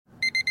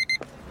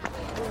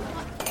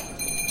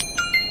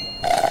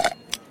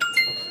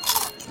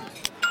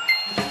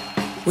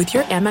With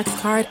your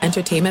Amex card,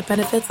 entertainment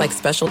benefits like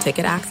special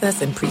ticket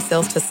access and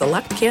pre-sales to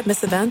select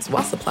can't-miss events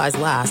while supplies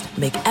last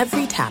make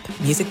every tap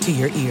music to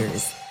your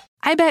ears.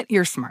 I bet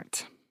you're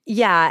smart.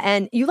 Yeah,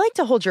 and you like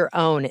to hold your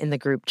own in the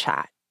group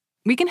chat.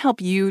 We can help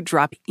you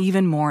drop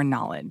even more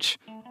knowledge.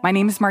 My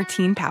name is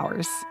Martine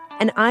Powers.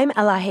 And I'm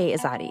Elahe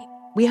Izadi.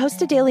 We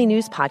host a daily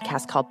news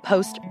podcast called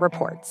Post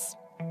Reports.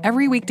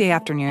 Every weekday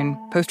afternoon,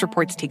 Post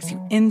Reports takes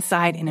you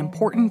inside an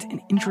important and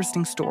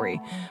interesting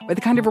story with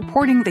the kind of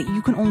reporting that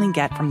you can only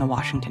get from the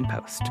Washington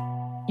Post.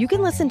 You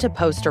can listen to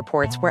Post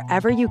Reports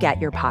wherever you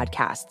get your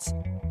podcasts.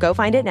 Go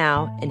find it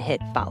now and hit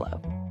follow.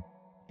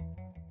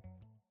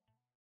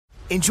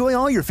 Enjoy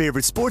all your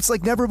favorite sports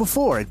like never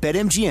before at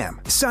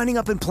BetMGM. Signing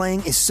up and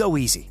playing is so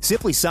easy.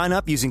 Simply sign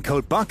up using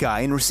code Buckeye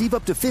and receive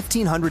up to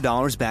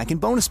 $1,500 back in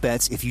bonus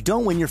bets if you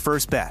don't win your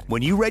first bet.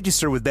 When you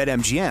register with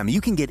BetMGM,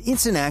 you can get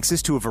instant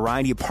access to a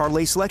variety of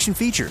parlay selection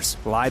features,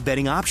 live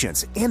betting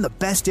options, and the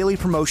best daily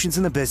promotions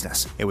in the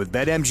business. And with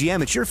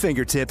BetMGM at your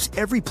fingertips,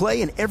 every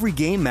play and every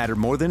game matter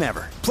more than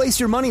ever. Place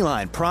your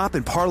moneyline, prop,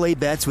 and parlay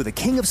bets with the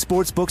king of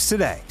sportsbooks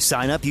today.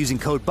 Sign up using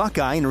code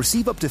Buckeye and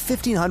receive up to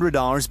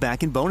 $1,500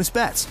 back in bonus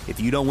bets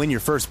if you don't win your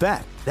first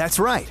bet. That's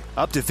right,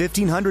 up to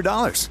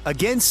 $1,500.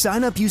 Again,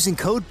 sign up using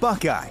code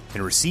Buckeye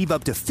and receive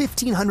up to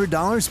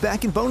 $1,500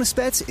 back in bonus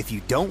bets if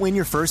you don't win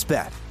your first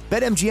bet.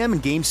 BetMGM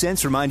and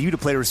GameSense remind you to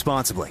play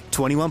responsibly.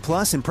 21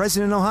 plus and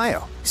present in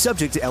Ohio.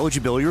 Subject to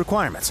eligibility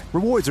requirements.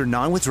 Rewards are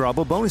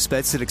non-withdrawable bonus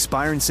bets that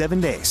expire in 7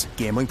 days.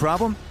 Gambling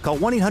problem? Call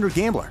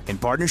 1-800-GAMBLER in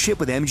partnership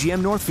with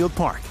MGM Northfield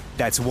Park.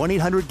 That's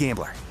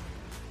 1-800-GAMBLER.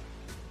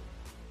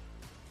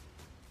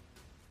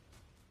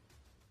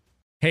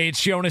 Hey,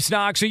 it's Jonas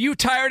Knox. Are you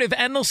tired of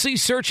endlessly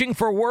searching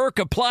for work,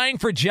 applying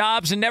for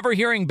jobs, and never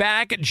hearing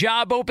back?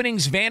 Job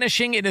openings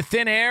vanishing into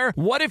thin air?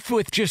 What if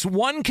with just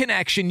one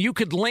connection, you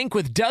could link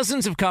with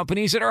dozens of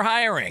companies that are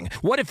hiring?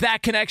 What if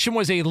that connection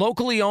was a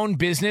locally owned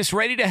business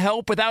ready to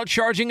help without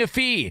charging a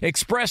fee?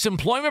 Express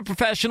Employment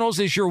Professionals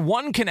is your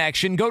one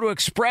connection. Go to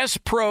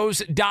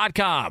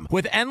expresspros.com.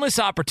 With endless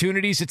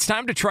opportunities, it's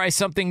time to try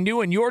something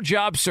new in your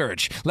job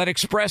search. Let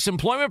Express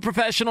Employment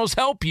Professionals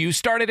help you.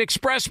 Start at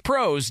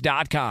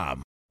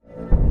expresspros.com.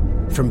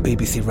 From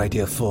BBC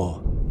Radio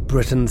 4,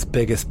 Britain's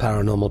biggest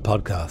paranormal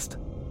podcast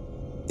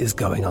is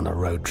going on a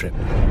road trip.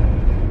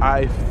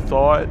 I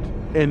thought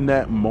in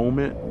that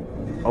moment,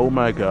 oh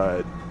my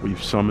God,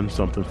 we've summoned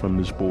something from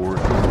this board.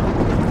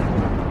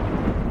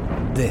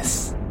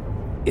 This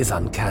is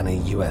Uncanny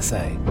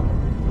USA.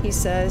 He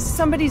says,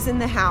 somebody's in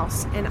the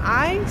house, and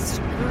I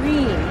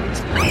screamed.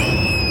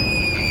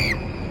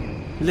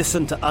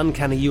 Listen to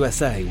Uncanny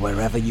USA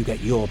wherever you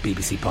get your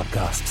BBC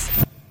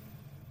podcasts,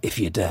 if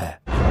you dare.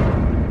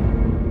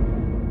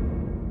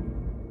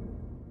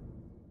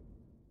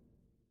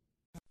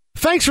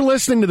 Thanks for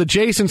listening to the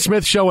Jason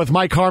Smith Show with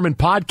Mike Harmon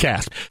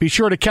podcast. Be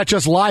sure to catch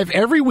us live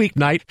every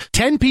weeknight,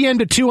 10 p.m.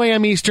 to 2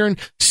 a.m. Eastern,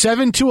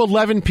 7 to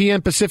 11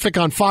 p.m. Pacific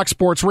on Fox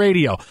Sports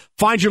Radio.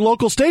 Find your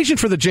local station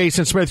for the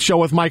Jason Smith Show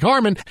with Mike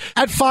Harmon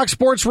at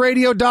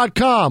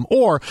foxsportsradio.com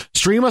or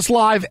stream us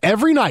live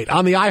every night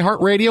on the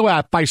iHeartRadio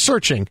app by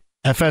searching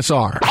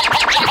FSR.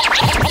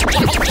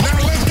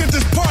 Now let's get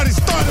this party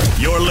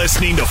started. You're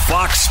listening to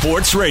Fox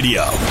Sports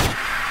Radio.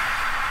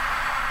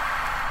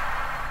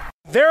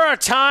 There are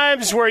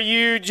times where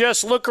you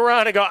just look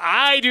around and go,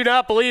 I do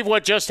not believe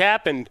what just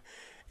happened.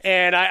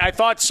 And I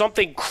thought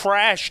something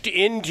crashed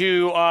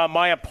into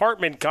my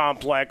apartment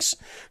complex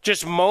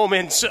just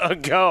moments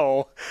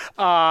ago.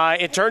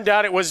 It turned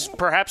out it was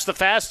perhaps the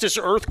fastest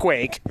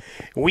earthquake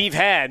we've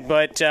had,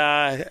 but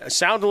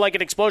sounded like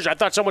an explosion. I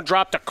thought someone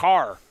dropped a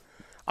car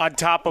on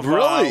top of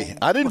Really?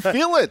 I didn't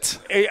feel it.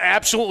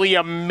 Absolutely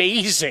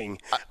amazing.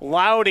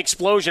 Loud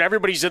explosion.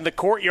 Everybody's in the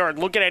courtyard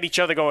looking at each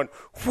other going,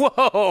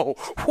 whoa,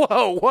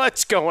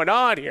 what's going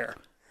on here?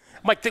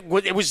 Like,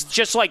 it was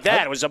just like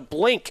that. It was a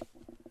blink.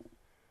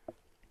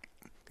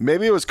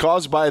 Maybe it was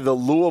caused by the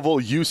Louisville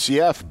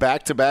UCF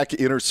back-to-back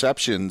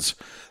interceptions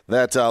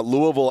that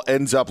Louisville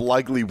ends up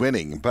likely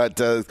winning.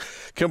 But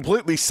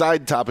completely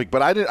side topic.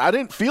 But I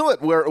didn't feel it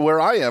where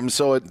I am,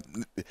 so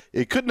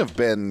it couldn't have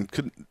been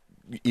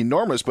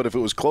enormous. But if it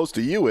was close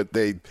to you,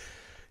 they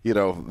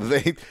no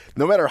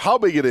matter how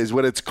big it is,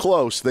 when it's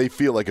close, they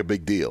feel like a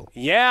big deal.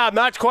 Yeah, I'm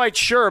not quite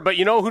sure, but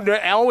you know who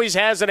always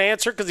has an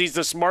answer because he's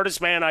the smartest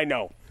man I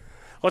know.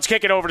 Let's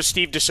kick it over to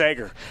Steve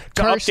DeSager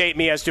to update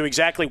me as to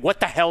exactly what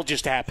the hell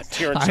just happened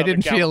here in Southern California. I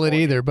didn't feel it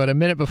either, but a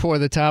minute before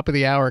the top of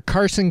the hour,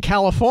 Carson,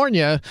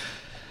 California.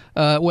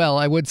 Well,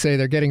 I would say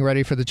they're getting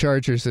ready for the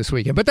Chargers this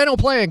weekend, but they don't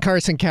play in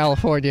Carson,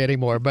 California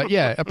anymore. But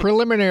yeah, a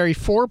preliminary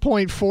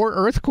 4.4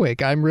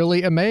 earthquake. I'm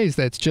really amazed.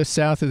 That's just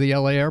south of the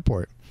LA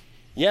airport.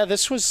 Yeah,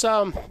 this was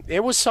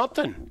it was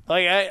something.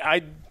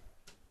 Like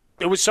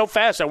it was so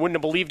fast I wouldn't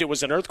have believed it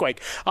was an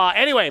earthquake.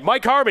 Anyway,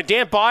 Mike Harmon,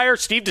 Dan Beyer,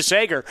 Steve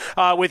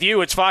DeSager with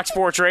you. It's Fox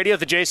Sports Radio,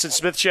 the Jason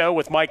Smith Show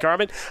with Mike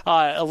Harmon.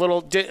 I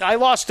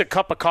lost a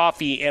cup of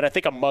coffee and I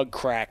think a mug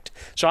cracked,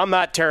 so I'm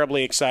not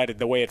terribly excited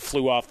the way it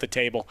flew off the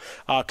table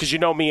because you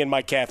know me and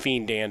my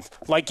caffeine, Dan,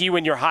 like you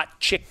and your hot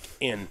chick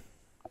in.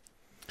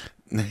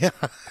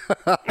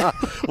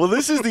 Well,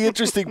 this is the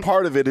interesting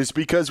part of it, is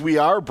because we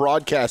are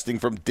broadcasting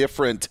from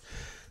different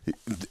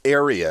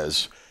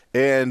areas,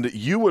 and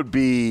you would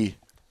be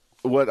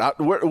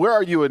where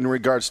are you in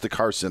regards to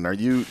Carson? Are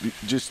you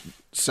just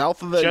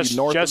south of that?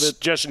 North of it?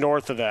 Just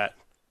north of that.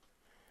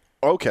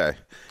 Okay.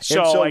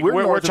 So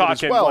we're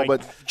talking well, like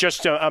but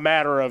just a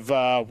matter of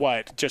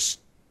just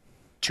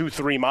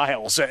 2-3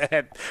 miles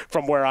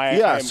from where I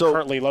am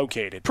currently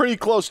located. Pretty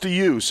close to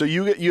you. So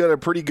you had a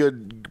pretty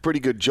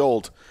good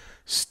jolt.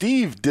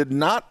 Steve did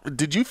not.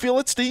 Did you feel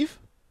it, Steve?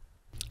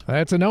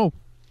 That's a no.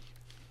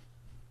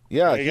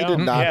 Yeah, he did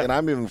not, Yeah. and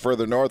I'm even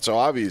further north, so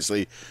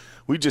obviously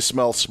we just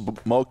smell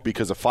smoke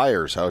because of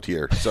fires out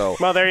here. So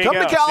well, there you come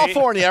go. to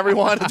California,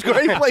 everyone. It's a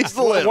great place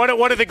to live.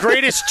 One of the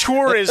greatest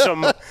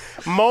tourism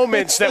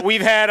moments that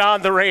we've had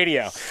on the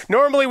radio.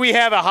 Normally we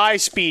have a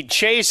high-speed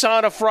chase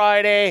on a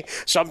Friday.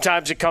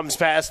 Sometimes it comes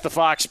past the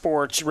Fox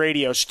Sports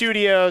radio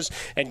studios,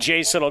 and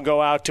Jason will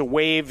go out to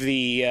wave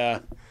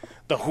the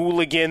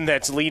hooligan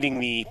that's leading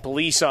the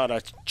police on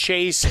a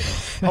chase,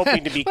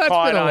 hoping to be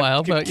caught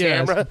on camera.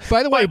 Yes.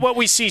 By the way,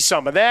 we see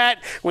some of that.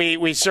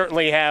 We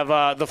certainly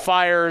have the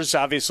fires.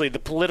 Obviously, the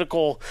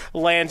political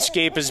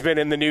landscape has been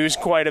in the news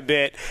quite a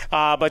bit.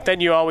 But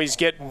then you always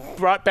get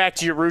brought back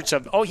to your roots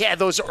of,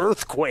 those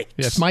earthquakes.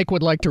 Yes, Mike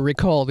would like to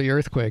recall the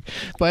earthquake.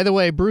 By the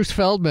way, Bruce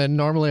Feldman,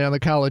 normally on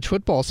the college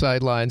football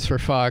sidelines for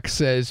Fox,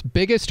 says,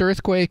 biggest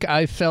earthquake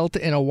I've felt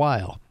in a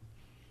while.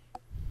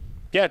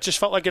 Yeah, it just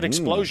felt like an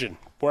explosion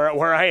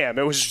where I am.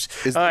 It was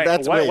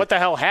what the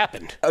hell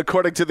happened?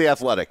 According to The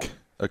Athletic.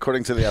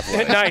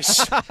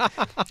 Nice.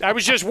 I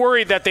was just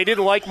worried that they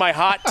didn't like my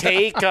hot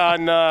take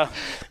on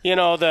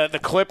the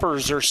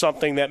Clippers or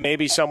something, that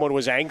maybe someone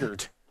was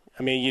angered.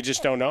 I mean, you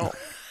just don't know.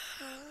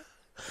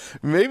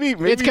 Maybe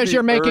it's because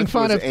you're making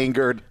fun of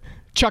angered.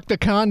 Chuck the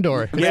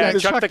Condor.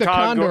 Chuck the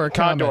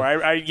Condor.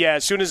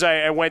 As soon as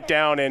I went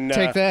down and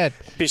take that,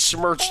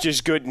 besmirched his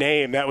good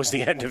name, that was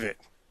the end of it.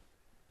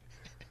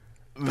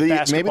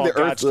 Maybe the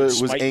Earth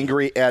was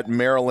angry at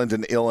Maryland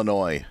and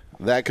Illinois.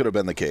 That could have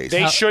been the case.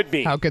 They should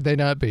be. How could they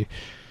not be?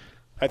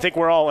 I think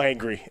we're all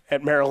angry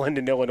at Maryland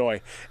and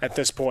Illinois at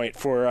this point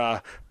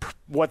for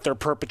what they're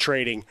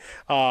perpetrating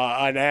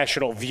a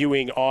national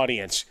viewing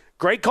audience.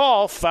 Great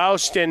call,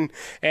 Faust and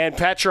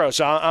Petros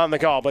on the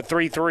call, but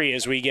 3-3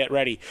 as we get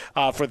ready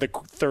for the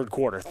third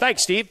quarter.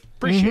 Thanks, Steve.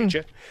 Appreciate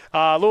you.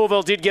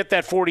 Louisville did get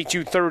that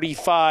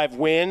 42-35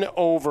 win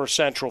over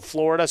Central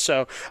Florida,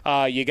 so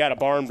you got a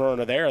barn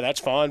burner there.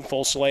 That's fun.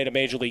 Full slate of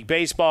Major League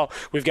Baseball.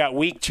 We've got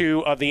week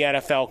 2 of the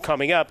NFL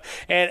coming up,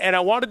 and I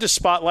wanted to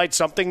spotlight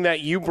something that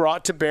you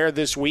brought to bear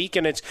this week,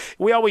 and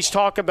we always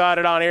talk about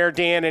it on air,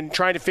 Dan, and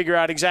trying to figure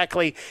out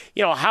exactly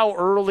how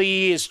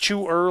early is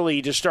too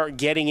early to start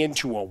getting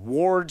into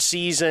award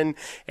season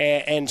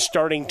and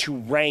starting to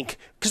rank,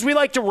 because we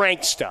like to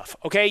rank stuff,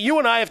 okay? You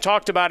and I have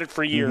talked about it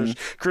for years,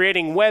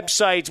 creating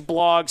websites,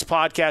 blogs,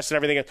 podcasts, and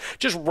everything else,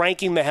 just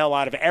ranking the hell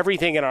out of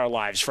everything in our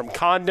lives, from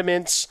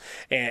condiments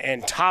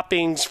and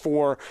toppings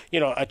for,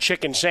 a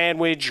chicken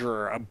sandwich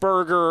or a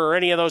burger or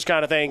any of those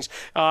kind of things,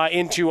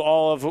 into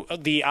all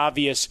of the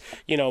obvious,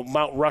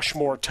 Mount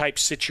Rushmore type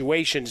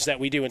situations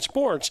that we do in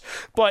sports.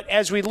 But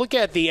as we look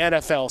at the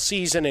NFL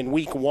season in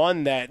week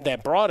 1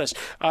 that brought us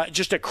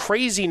just a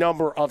crazy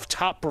number of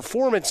top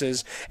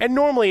performances, and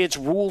normally it's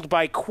ruled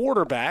by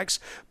quarterbacks,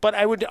 but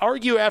I would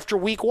argue after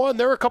week 1,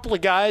 there are a couple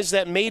of guys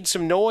that made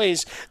some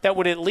noise that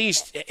would, at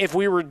least if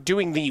we were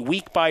doing the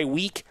week by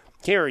week,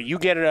 here, you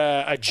get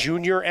a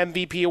junior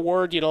MVP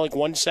award, like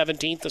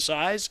 1/17 the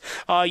size.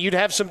 You'd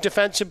have some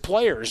defensive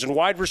players and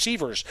wide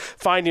receivers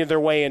finding their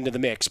way into the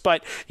mix.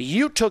 But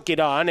you took it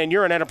on, and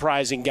you're an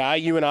enterprising guy.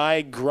 You and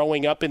I,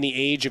 growing up in the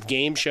age of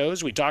game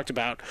shows, we talked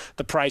about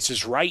The Price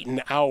is Right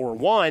in hour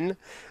 1.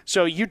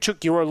 So you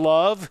took your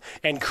love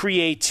and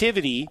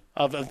creativity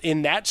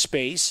in that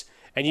space,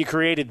 and you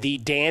created the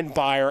Dan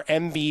Beyer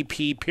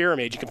MVP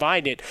Pyramid. You can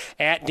find it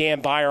at Dan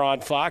Beyer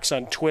on Fox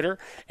on Twitter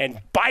and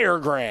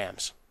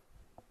Beyergrams.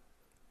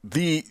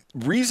 The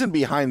reason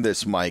behind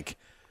this, Mike,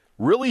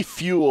 really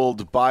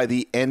fueled by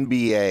the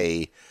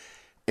NBA,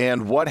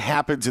 and what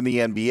happens in the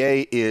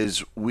NBA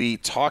is we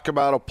talk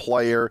about a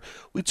player,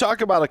 we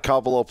talk about a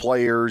couple of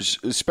players,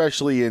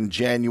 especially in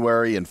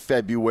January and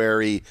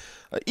February,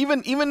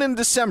 even in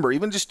December,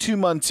 even just 2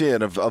 months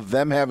in of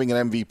them having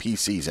an MVP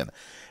season.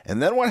 And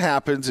then what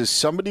happens is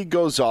somebody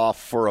goes off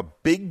for a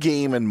big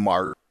game in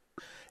March,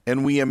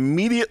 and we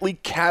immediately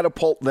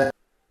catapult them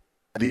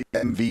the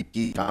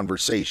MVP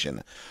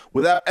conversation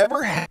without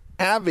ever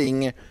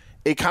having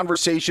a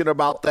conversation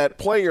about that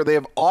player. They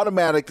have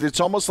automatic. It's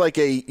almost like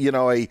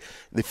the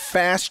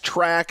fast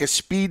track, a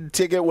speed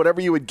ticket, whatever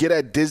you would get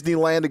at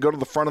Disneyland to go to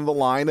the front of the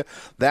line.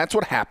 That's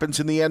what happens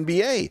in the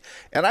NBA.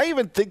 And I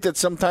even think that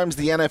sometimes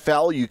the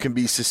NFL, you can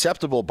be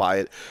susceptible by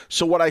it.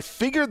 So what I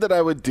figured that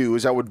I would do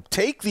is I would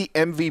take the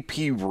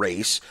MVP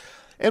race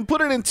and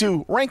put it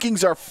into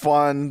rankings are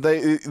fun.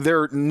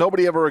 They're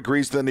nobody ever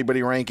agrees to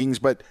anybody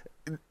rankings, but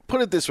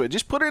put it this way.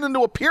 Just put it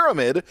into a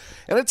pyramid,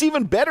 and it's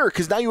even better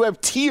because now you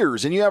have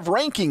tiers and you have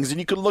rankings, and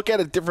you can look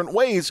at it different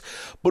ways.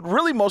 But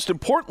really, most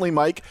importantly,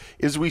 Mike,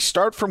 is we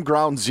start from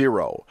ground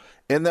zero.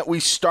 And that we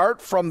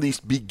start from the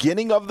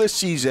beginning of the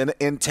season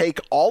and take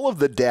all of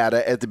the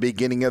data at the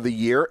beginning of the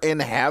year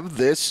and have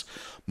this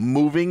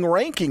moving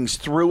rankings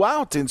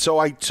throughout. And so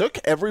I took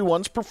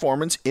everyone's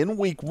performance in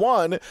week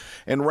 1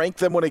 and ranked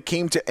them when it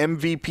came to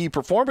MVP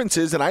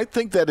performances. And I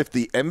think that if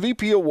the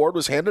MVP award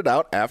was handed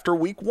out after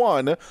week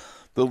 1,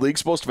 the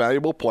league's most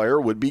valuable player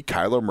would be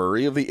Kyler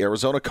Murray of the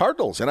Arizona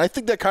Cardinals. And I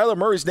think that Kyler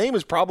Murray's name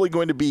is probably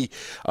going to be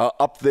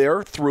up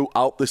there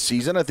throughout the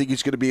season. I think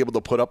he's going to be able to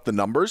put up the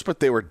numbers,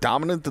 but they were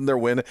dominant in their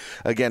win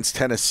against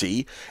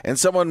Tennessee. And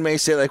someone may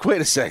say, like,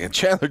 wait a second,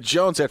 Chandler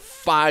Jones had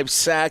 5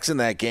 sacks in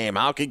that game.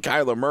 How can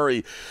Kyler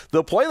Murray?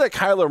 The play that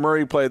Kyler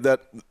Murray played,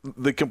 that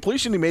the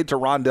completion he made to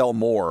Rondell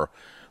Moore,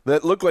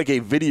 that looked like a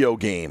video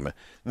game.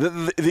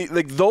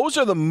 Those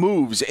are the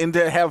moves, and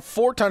to have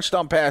 4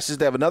 touchdown passes,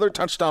 to have another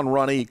touchdown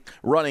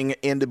running,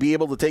 and to be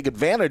able to take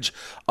advantage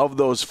of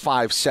those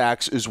 5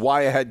 sacks is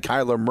why I had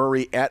Kyler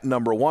Murray at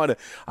number 1.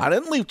 I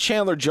didn't leave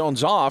Chandler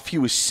Jones off. He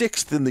was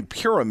 6th in the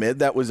pyramid.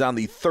 That was on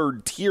the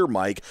 3rd tier,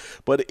 Mike.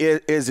 But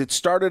as it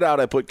started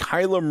out, I put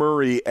Kyler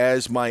Murray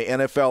as my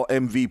NFL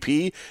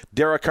MVP.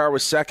 Derek Carr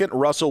was 2nd.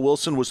 Russell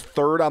Wilson was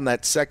 3rd on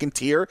that 2nd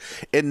tier.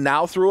 And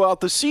now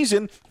throughout the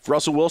season, if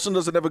Russell Wilson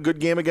doesn't have a good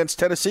game against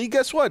Tennessee,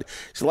 guess what?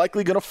 He's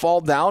likely going to fall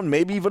down,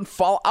 maybe even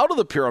fall out of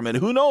the pyramid.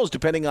 Who knows,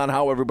 depending on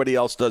how everybody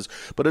else does.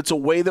 But it's a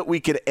way that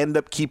we could end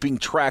up keeping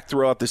track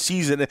throughout the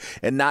season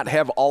and not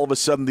have all of a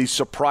sudden these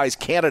surprise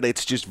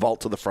candidates just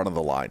vault to the front of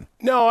the line.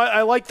 No,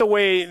 I like the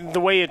way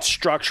it's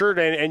structured,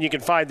 and you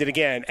can find it,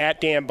 again,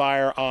 at Dan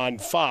Beyer on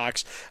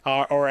Fox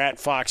or at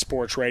Fox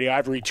Sports Radio.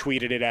 I've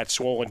retweeted it at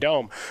Swollen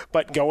Dome.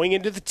 But going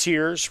into the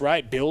tiers,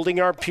 right,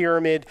 building our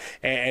pyramid,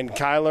 and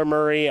Kyler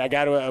Murray, I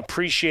got to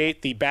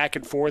appreciate the back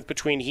and forth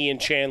between he and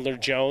Chandler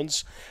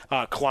Jones,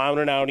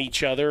 clowning out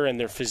each other and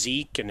their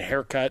physique and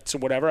haircuts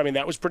and whatever. I mean,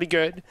 that was pretty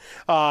good.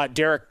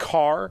 Derek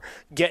Carr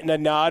getting a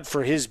nod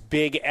for his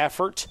big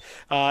effort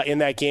in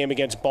that game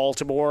against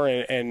Baltimore,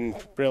 and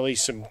really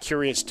some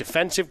curious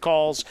defensive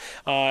calls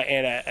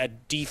and a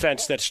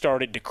defense that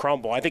started to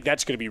crumble. I think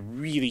that's going to be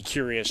really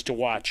curious to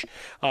watch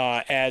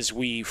as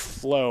we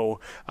flow.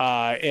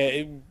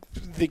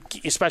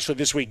 Especially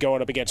this week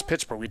going up against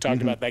Pittsburgh. We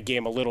talked about that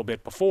game a little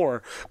bit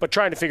before, but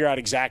trying to figure out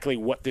exactly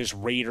what this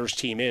Raiders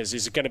team is.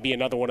 Is it going to be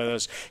another one of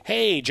those,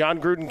 hey,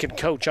 John Gruden can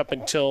coach up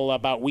until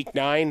about week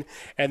 9,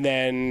 and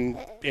then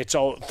it's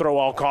throw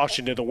all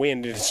caution to the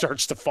wind and it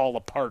starts to fall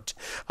apart?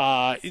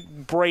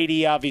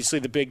 Brady, obviously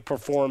the big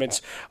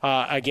performance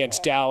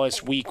against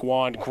Dallas week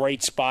 1.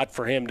 Great spot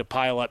for him to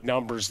pile up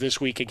numbers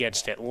this week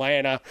against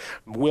Atlanta.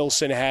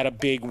 Wilson had a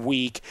big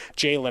week.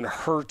 Jalen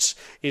Hurts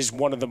is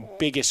one of the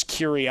biggest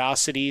curiosities,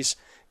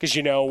 because,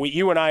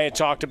 you and I had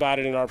talked about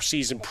it in our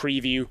season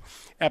preview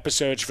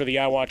episodes for the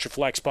I Want Your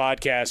Flex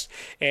podcast,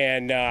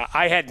 and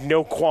I had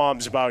no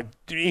qualms about,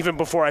 even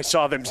before I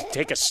saw them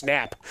take a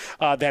snap,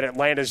 that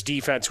Atlanta's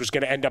defense was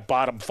going to end up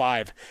bottom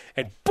 5.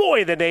 And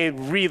boy, did they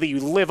really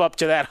live up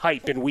to that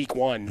hype in week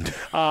 1.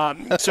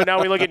 So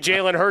now we look at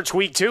Jalen Hurts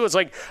week 2. It's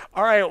like,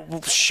 all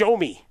right, show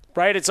me.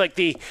 Right? It's like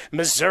the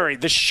Missouri,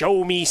 the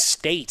show me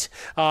state.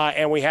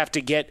 And we have to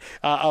get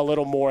a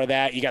little more of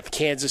that. You got the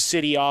Kansas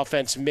City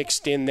offense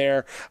mixed in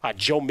there.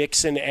 Joe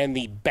Mixon and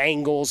the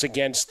Bengals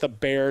against the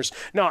Bears.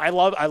 No, I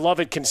love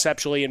it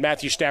conceptually. And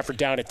Matthew Stafford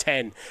down at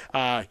 10.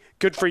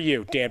 Good for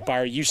you, Dan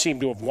Beyer. You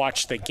seem to have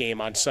watched the game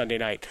on Sunday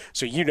night,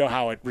 so you know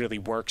how it really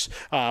works.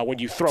 When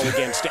you throw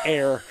against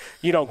air,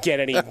 you don't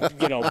get any,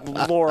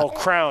 laurel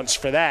crowns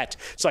for that.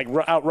 It's like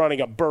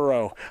outrunning a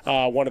burro,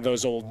 one of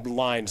those old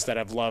lines that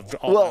I've loved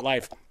all my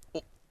life.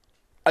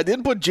 I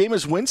didn't put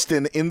Jameis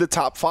Winston in the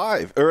top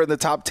 5 or in the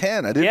top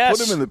 10. I didn't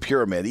put him in the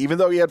pyramid, even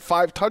though he had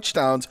 5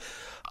 touchdowns.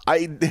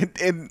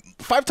 And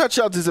 5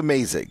 touchdowns is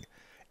amazing.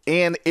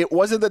 And it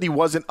wasn't that he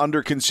wasn't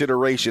under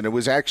consideration. It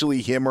was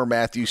actually him or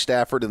Matthew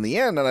Stafford in the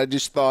end. And I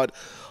just thought,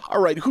 all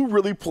right, who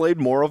really played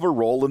more of a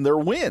role in their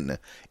win?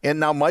 And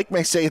now Mike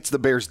may say it's the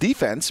Bears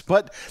defense,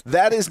 but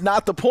that is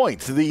not the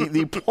point.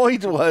 The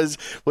point was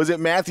it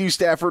Matthew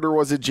Stafford or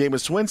was it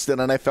Jameis Winston?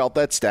 And I felt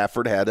that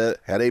Stafford had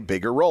a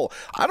bigger role.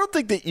 I don't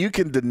think that you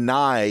can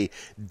deny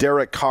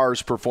Derek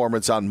Carr's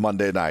performance on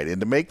Monday night. And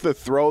to make the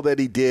throw that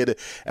he did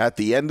at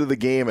the end of the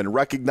game and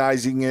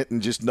recognizing it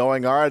and just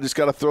knowing, all right, I just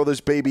got to throw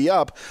this baby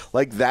up,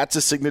 like that's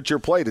a signature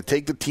play. To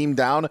take the team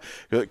down,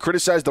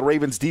 criticize the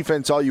Ravens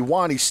defense all you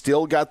want, he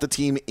still got the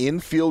team in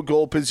field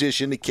goal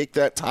position to kick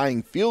that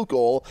tying field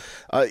goal.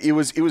 It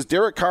was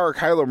Derek Carr or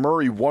Kyler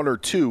Murray 1 or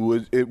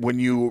 2 when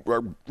you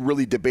are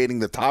really debating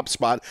the top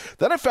spot.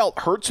 Then I felt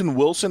Hurts and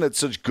Wilson had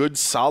such good,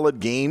 solid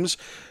games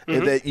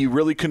that you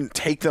really couldn't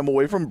take them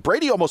away from.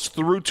 Brady almost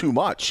threw too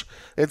much.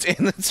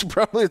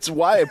 It's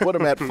why I put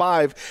him at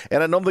 5.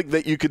 And I don't think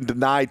that you can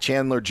deny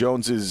Chandler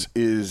Jones's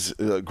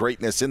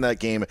greatness in that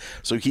game.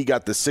 So he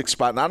got the 6th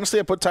spot. And honestly,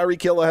 I put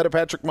Tyreek Hill ahead of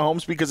Patrick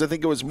Mahomes because I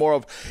think it was more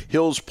of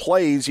Hill's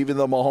plays, even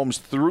though Mahomes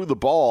threw threw the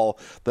ball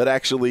that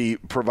actually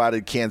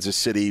provided Kansas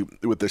City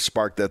with the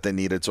spark that they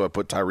needed. So I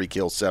put Tyreek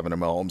Hill 7 and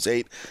Mahomes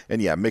 8.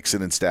 And, yeah,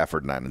 Mixon and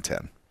Stafford 9 and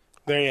 10.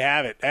 There you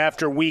have it.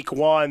 After week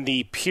one,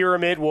 the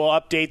pyramid, we'll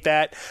update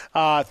that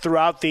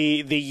throughout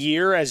the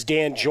year as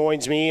Dan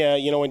joins me,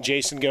 when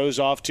Jason goes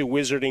off to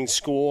wizarding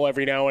school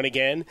every now and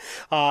again,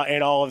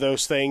 and all of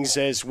those things,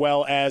 as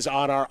well as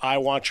on our I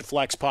Want Your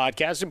Flex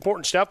podcast.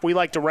 Important stuff. We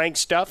like to rank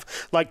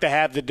stuff, like to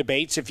have the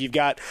debates. If you've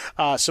got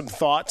some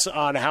thoughts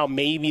on how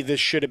maybe this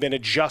should have been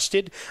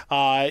adjusted,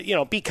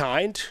 be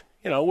kind.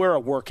 We're a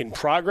work in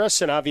progress,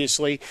 and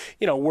obviously,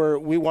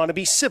 we want to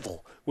be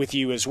civil with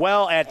you as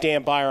well. At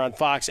Dan Byer on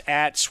Fox,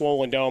 at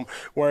Swollen Dome,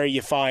 where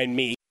you find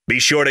me. Be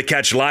sure to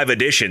catch live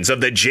editions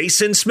of The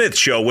Jason Smith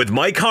Show with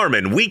Mike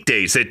Harmon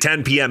weekdays at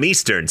 10 p.m.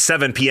 Eastern,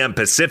 7 p.m.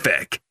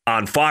 Pacific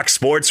on Fox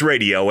Sports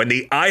Radio and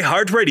the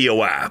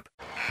iHeartRadio app.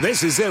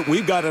 This is it.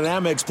 We've got an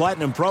Amex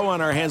Platinum Pro on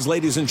our hands,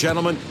 ladies and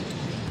gentlemen.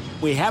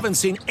 We haven't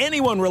seen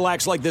anyone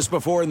relax like this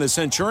before in the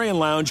Centurion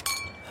Lounge.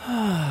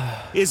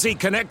 Is he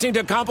connecting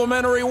to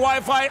complimentary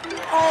Wi-Fi?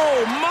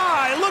 Oh,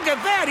 my. Look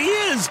at that. He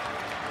is.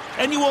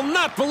 And you will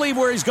not believe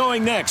where he's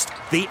going next.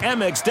 The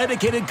Amex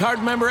dedicated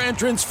card member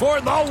entrance for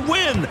the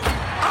win.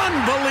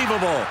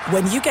 Unbelievable.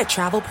 When you get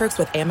travel perks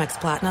with Amex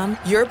Platinum,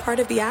 you're part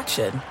of the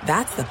action.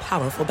 That's the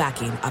powerful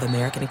backing of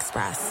American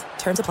Express.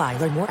 Terms apply.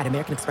 Learn more at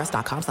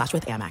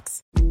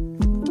americanexpress.com/withAmex.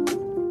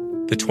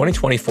 The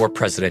 2024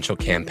 presidential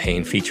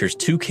campaign features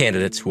two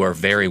candidates who are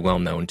very well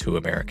known to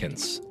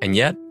Americans. And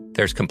yet,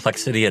 there's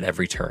complexity at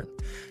every turn.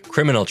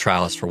 Criminal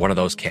trials for one of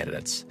those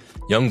candidates.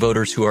 Young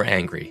voters who are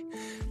angry.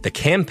 The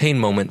Campaign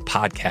Moment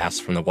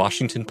podcast from the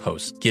Washington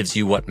Post gives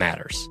you what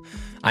matters.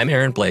 I'm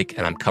Aaron Blake,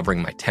 and I'm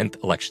covering my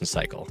 10th election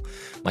cycle.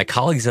 My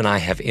colleagues and I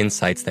have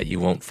insights that you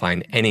won't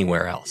find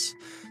anywhere else.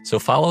 So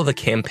follow The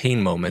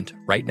Campaign Moment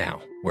right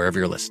now, wherever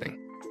you're listening.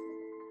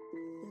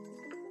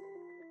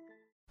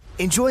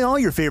 Enjoy all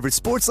your favorite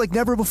sports like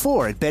never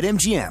before at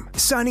BetMGM.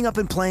 Signing up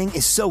and playing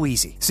is so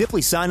easy.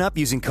 Simply sign up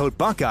using code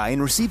Buckeye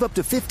and receive up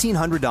to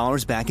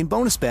 $1,500 back in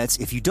bonus bets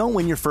if you don't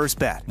win your first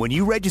bet. When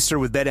you register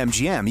with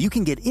BetMGM, you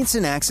can get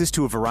instant access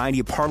to a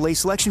variety of parlay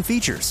selection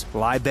features,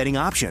 live betting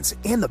options,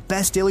 and the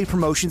best daily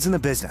promotions in the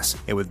business.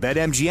 And with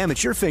BetMGM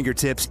at your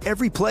fingertips,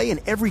 every play and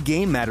every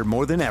game matter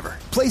more than ever.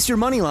 Place your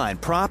moneyline,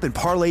 prop, and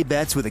parlay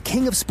bets with the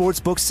king of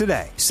sportsbooks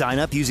today. Sign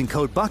up using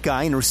code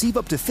Buckeye and receive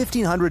up to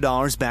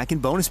 $1,500 back in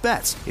bonus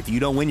bets if you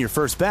don't win your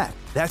first bet.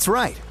 That's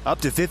right, up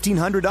to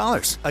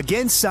 $1,500.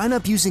 Again, sign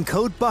up using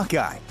code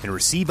Buckeye and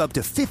receive up to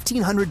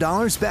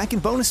 $1,500 back in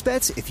bonus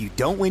bets if you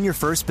don't win your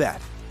first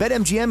bet.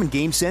 BetMGM and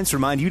GameSense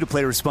remind you to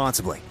play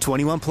responsibly.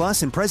 21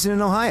 plus and present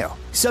in Ohio.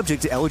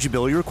 Subject to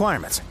eligibility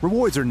requirements.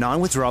 Rewards are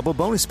non-withdrawable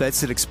bonus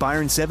bets that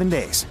expire in 7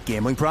 days.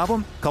 Gambling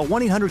problem? Call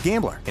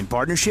 1-800-GAMBLER in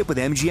partnership with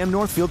MGM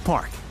Northfield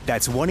Park.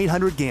 That's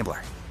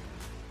 1-800-GAMBLER.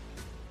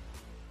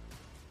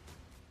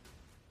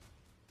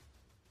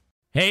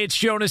 Hey, it's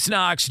Jonas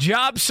Knox.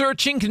 Job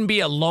searching can be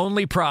a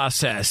lonely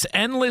process.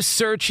 Endless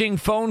searching,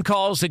 phone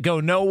calls that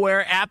go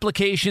nowhere,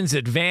 applications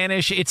that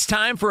vanish. It's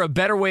time for a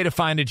better way to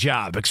find a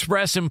job.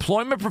 Express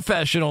Employment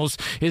Professionals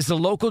is the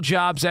local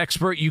jobs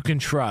expert you can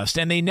trust,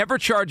 and they never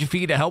charge a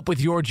fee to help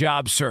with your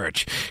job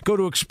search. Go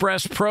to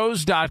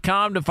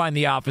expresspros.com to find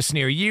the office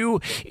near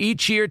you.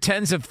 Each year,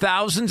 tens of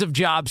thousands of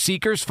job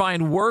seekers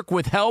find work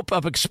with help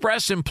of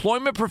Express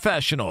Employment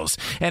Professionals,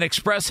 and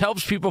Express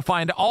helps people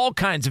find all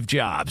kinds of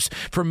jobs,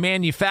 from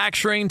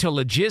manufacturing to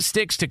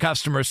logistics to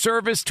customer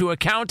service to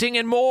accounting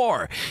and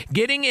more.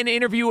 Getting an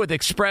interview with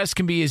Express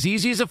can be as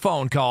easy as a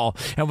phone call,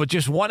 and with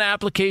just one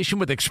application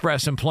with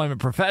Express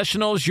Employment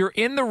Professionals, you're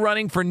in the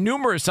running for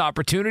numerous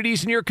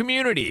opportunities in your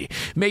community.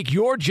 Make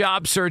your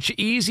job search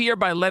easier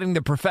by letting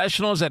the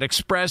professionals at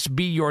Express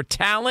be your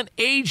talent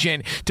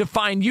agent to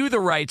find you the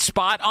right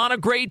spot on a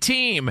great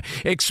team.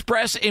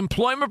 Express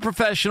Employment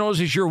Professionals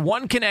is your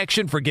one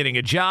connection for getting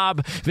a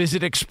job.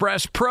 Visit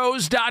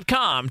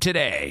expresspros.com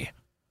today.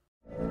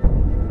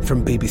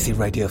 From BBC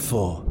Radio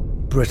 4,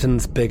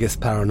 Britain's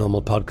biggest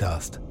paranormal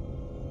podcast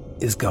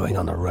is going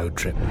on a road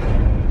trip.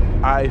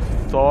 I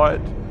thought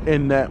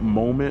in that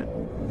moment,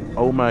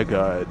 oh my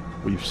God,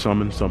 we've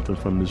summoned something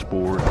from this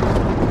board.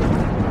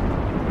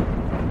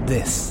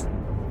 This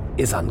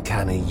is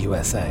Uncanny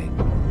USA.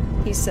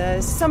 He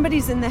says,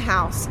 somebody's in the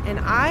house, and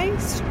I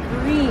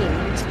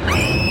screamed.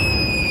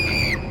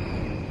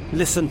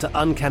 Listen to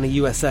Uncanny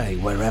USA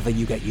wherever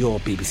you get your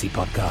BBC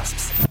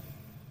podcasts,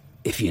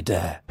 if you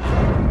dare.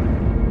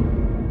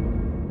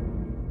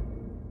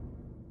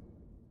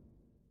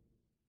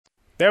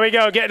 There we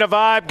go, getting a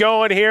vibe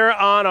going here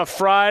on a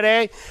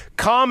Friday.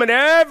 Calming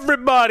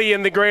everybody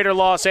in the greater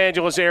Los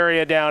Angeles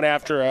area down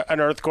after an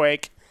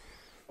earthquake.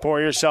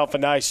 Pour yourself a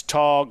nice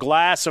tall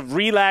glass of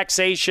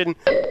relaxation.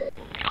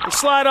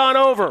 slide on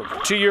over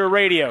to your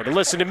radio to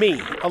listen to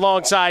me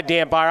alongside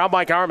Dan Beyer. I'm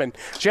Mike Harmon.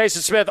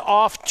 Jason Smith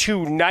off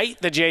tonight.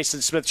 The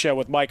Jason Smith Show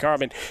with Mike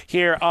Harmon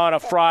here on a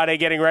Friday,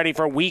 getting ready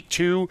for Week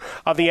 2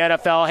 of the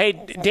NFL. Hey,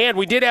 Dan,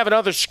 we did have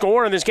another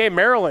score in this game.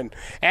 Maryland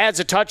adds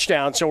a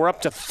touchdown, so we're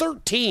up to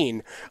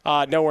 13.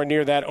 Nowhere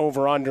near that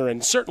over-under,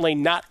 and certainly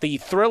not the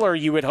thriller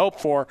you would hope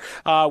for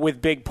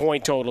with big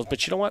point totals.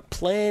 But you know what?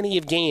 Plenty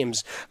of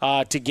games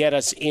to get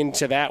us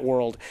into that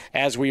world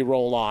as we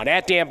roll on.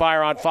 At Dan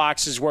Beyer on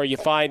Fox is where you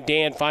find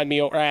Dan. Find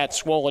me over at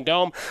Swollen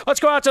Dome. Let's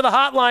go out to the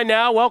hotline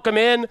now. Welcome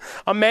in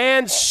a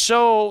man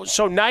so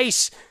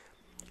nice.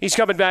 He's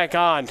coming back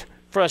on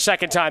for a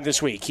second time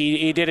this week.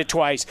 He did it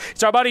twice.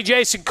 It's our buddy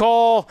Jason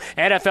Cole,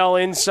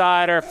 NFL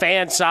Insider,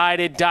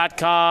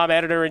 Fansided.com,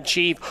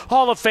 Editor-in-Chief,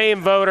 Hall of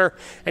Fame voter,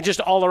 and just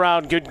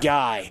all-around good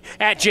guy.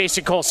 At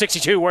Jason Cole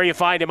 62, where you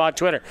find him on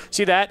Twitter.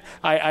 See that?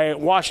 I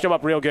washed him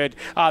up real good.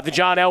 The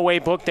John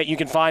Elway book that you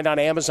can find on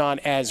Amazon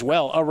as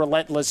well, A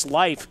Relentless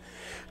Life.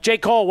 Jay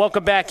Cole,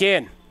 welcome back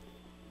in.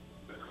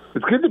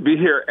 It's good to be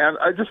here, and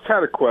I just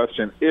had a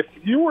question. If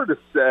you were to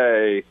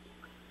say,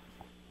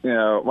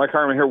 Mike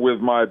Harmon here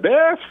with my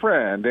best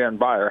friend, Dan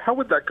Beyer, how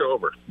would that go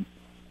over?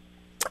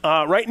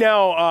 Right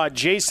now,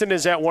 Jason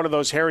is at one of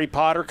those Harry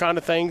Potter kind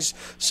of things,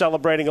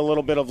 celebrating a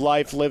little bit of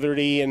life,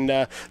 liberty, and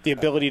the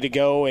ability to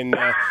go and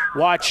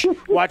watch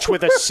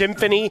with a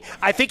symphony.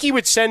 I think he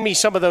would send me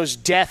some of those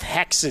death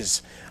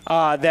hexes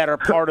that are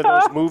part of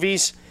those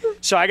movies.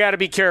 So I got to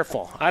be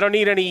careful. I don't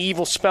need any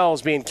evil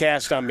spells being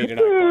cast on me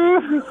tonight.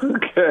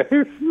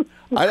 Okay.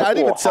 I'd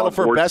even settle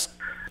for best.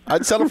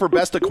 I'd settle for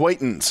best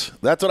acquaintance.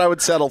 That's what I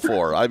would settle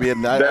for. I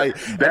mean,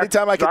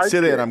 anytime I can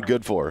sit in, I'm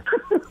good for.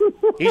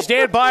 He's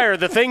Dan Beyer,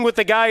 the thing with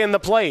the guy in the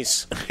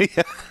place.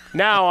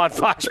 Now on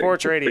Fox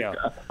Sports Radio.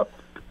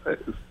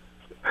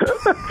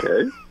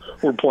 Okay.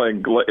 We're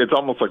playing. It's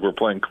almost like we're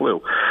playing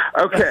Clue.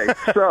 Okay,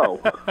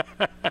 so.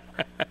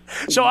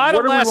 So out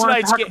of last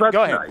night's game.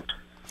 Go ahead. Tonight?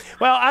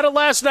 Well, out of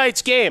last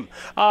night's game,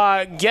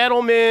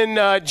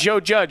 Gettleman,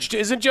 Joe Judge.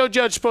 Isn't Joe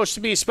Judge supposed to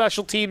be a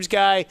special teams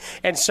guy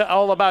and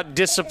all about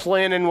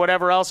discipline and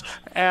whatever else?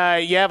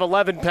 You have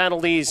 11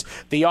 penalties,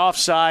 the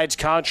offsides,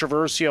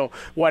 controversial,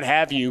 what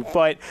have you.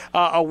 But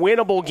a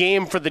winnable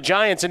game for the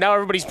Giants, and now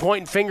everybody's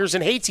pointing fingers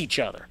and hates each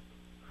other.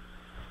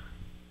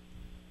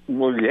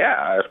 Well,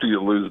 yeah, after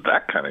you lose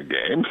that kind of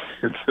game,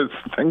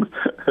 things,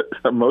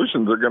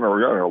 emotions are going to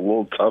run a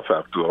little tough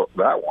after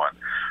that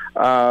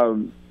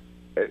one.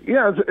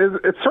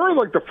 It's sort of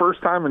like the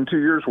first time in 2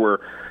 years where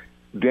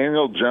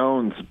Daniel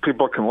Jones,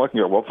 people can look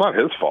and go, well, it's not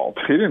his fault.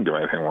 He didn't do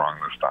anything wrong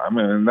this time.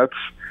 And that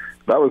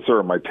was sort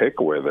of my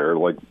takeaway there.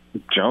 Like,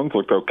 Jones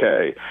looked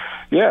okay.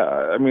 Yeah,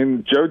 I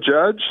mean, Joe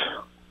Judge,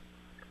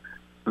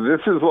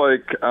 this is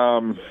like,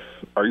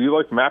 are you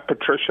like Matt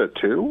Patricia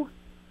too?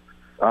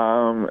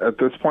 At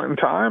this point in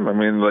time, I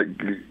mean, like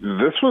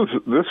this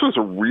was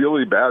a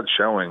really bad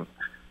showing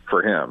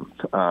for him,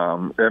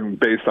 and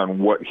based on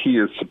what he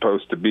is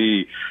supposed to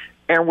be,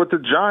 and what the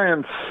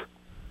Giants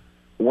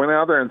went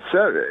out there and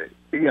said,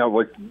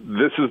 like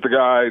this is the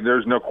guy.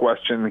 There's no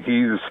question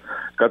he's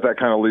got that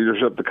kind of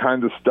leadership, the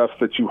kind of stuff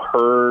that you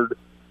heard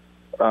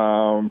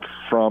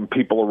from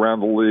people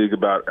around the league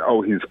about.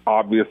 Oh, he's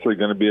obviously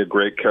going to be a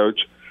great coach.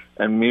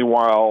 And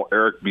meanwhile,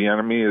 Eric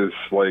Bieniemy is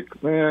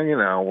like,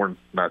 we're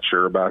not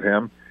sure about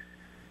him.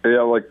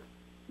 Yeah, like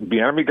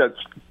Bieniemy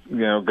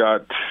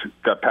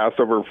got passed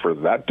over for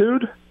that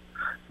dude.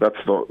 That's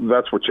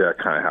what you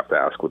kind of have to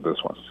ask with this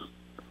one.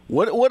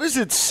 What does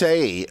it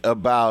say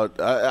about?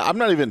 I'm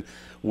not even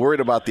worried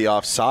about the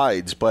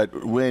offsides,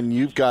 but when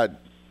you've got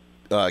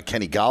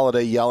Kenny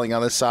Golladay yelling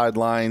on the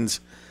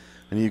sidelines.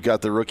 And you've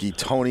got the rookie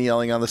Tony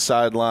yelling on the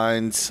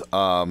sidelines,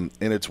 and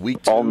it's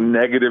week 2. All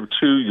negative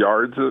 2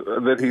 yards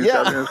that he's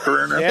got in his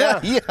career now.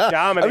 Yeah.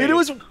 Dominating. I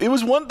mean, it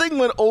was one thing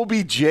when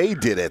OBJ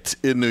did it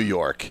in New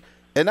York,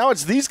 and now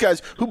it's these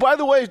guys who, by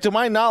the way, to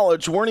my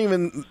knowledge, weren't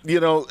even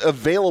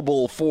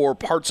available for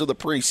parts of the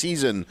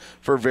preseason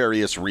for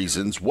various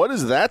reasons. What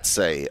does that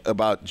say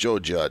about Joe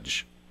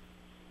Judge?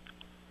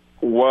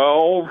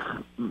 Well,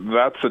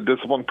 that's a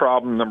discipline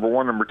problem. Number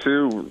one. Number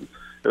two.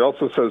 It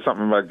also says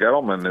something about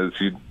Gettleman.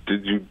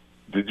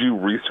 Did you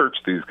research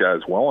these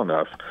guys well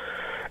enough?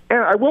 And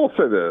I will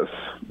say this: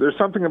 there's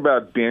something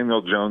about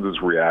Daniel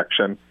Jones's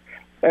reaction,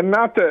 and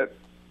not that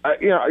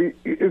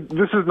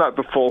this is not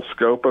the full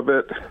scope of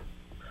it.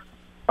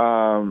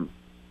 But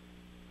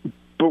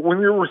when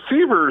your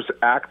receivers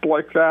act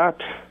like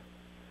that,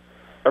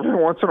 every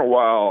once in a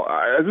while,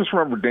 I just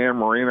remember Dan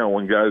Marino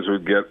when guys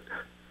would get.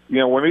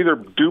 When either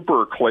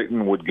Duper or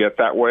Clayton would get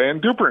that way, and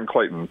Duper and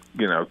Clayton,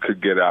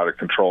 could get out of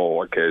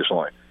control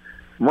occasionally,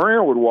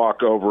 Marino would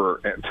walk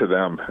over to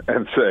them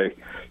and say,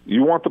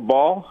 "You want the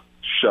ball?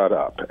 Shut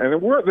up." And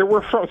there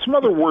were some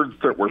other words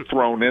that were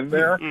thrown in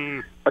there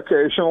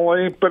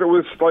occasionally, but it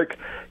was like,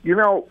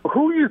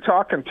 who are you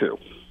talking to?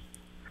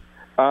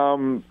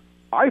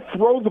 I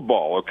throw the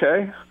ball,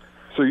 okay?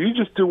 So you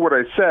just do what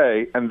I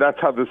say, and that's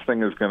how this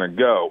thing is going to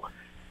go.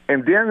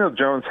 And Daniel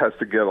Jones has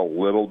to get a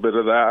little bit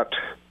of that,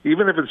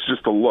 even if it's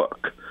just a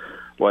look.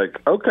 Like,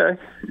 okay,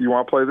 you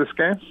want to play this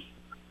game?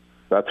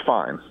 That's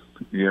fine.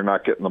 You're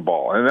not getting the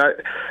ball. And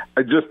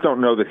I just don't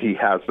know that he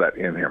has that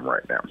in him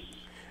right now.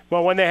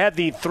 Well, when they had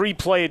the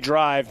 3-play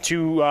drive,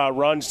 2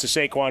 runs to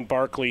Saquon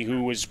Barkley,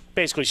 who was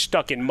basically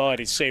stuck in mud,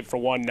 he saved for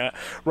 1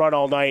 run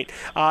all night,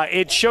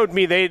 it showed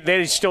me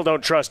they still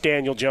don't trust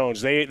Daniel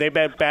Jones. They've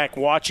been back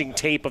watching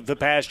tape of the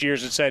past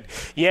years and said,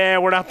 yeah,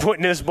 we're not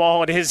putting this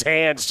ball in his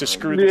hands to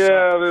screw this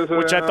up,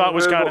 which I thought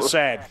was kind of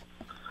sad.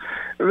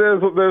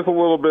 There's a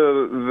little bit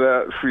of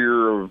that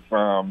fear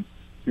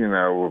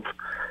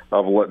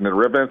of letting it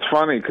rip. And it's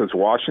funny because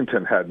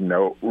Washington had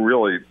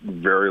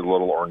very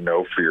little or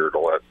no fear to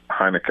let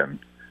Heineken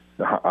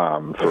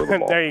throw the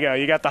ball. There you go.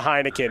 You got the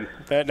Heineken.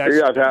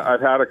 Yeah,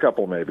 I've had a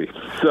couple maybe.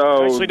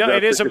 So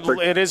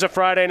it is a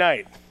Friday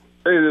night.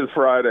 It is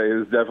Friday.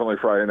 It is definitely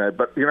Friday night.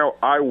 But,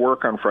 I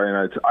work on Friday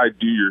nights. I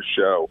do your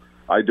show.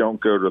 I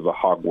don't go to the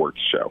Hogwarts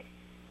show.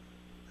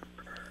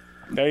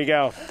 There you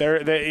go.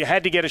 You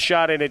had to get a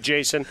shot in it,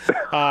 Jason,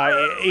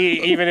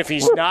 even if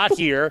he's not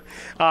here.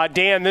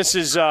 Dan, this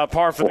is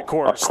par for the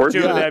course. The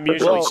two of them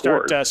usually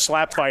start a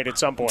slap fight at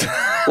some point.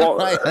 Well,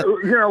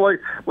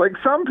 like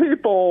some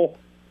people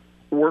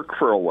work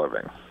for a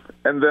living,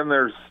 and then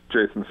there's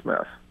Jason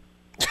Smith.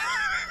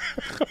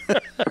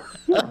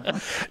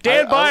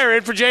 Dan Byer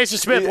in for Jason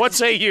Smith. What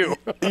say you?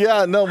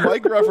 Yeah, no,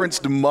 Mike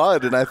referenced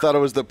mud, and I thought it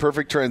was the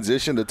perfect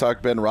transition to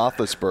talk Ben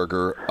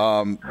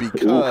Roethlisberger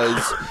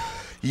because –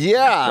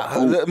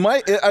 yeah,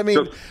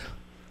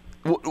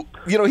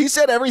 he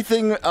said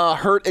everything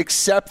hurt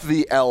except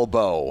the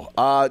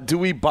elbow. Do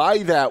we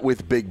buy that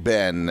with Big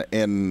Ben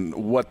and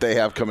what they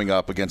have coming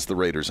up against the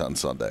Raiders on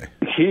Sunday?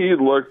 He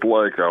looked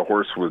like a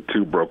horse with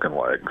 2 broken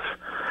legs.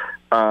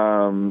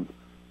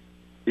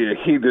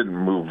 He didn't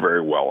move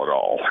very well at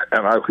all.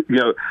 And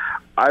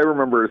I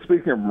remember,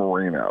 speaking of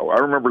Marino, I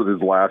remember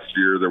this last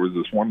year there was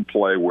this one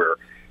play where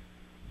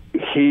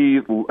he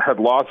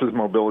had lost his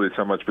mobility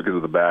so much because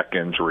of the back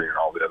injury and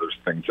all the other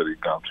things that he'd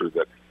gone through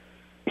that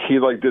he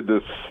did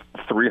this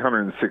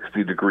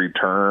 360-degree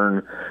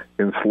turn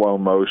in slow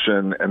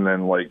motion and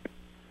then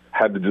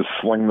had to just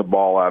sling the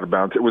ball out of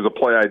bounds. It was a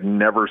play I'd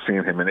never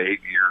seen him in 8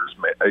 years.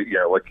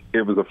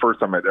 It was the first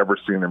time I'd ever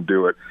seen him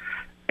do it,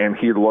 and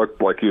he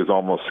looked like he was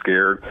almost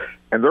scared.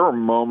 And there were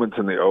moments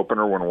in the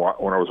opener when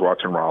I was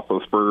watching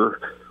Roethlisberger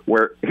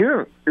where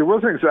he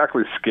wasn't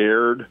exactly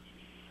scared,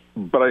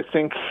 but I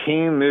think he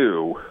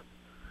knew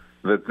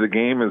that the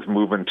game is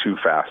moving too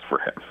fast for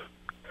him.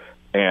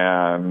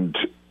 And,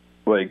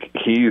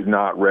 he's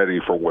not ready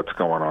for what's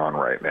going on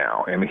right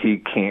now. And he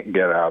can't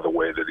get out of the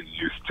way that he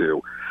used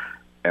to.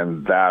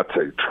 And that's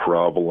a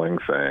troubling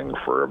thing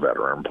for a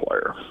veteran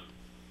player.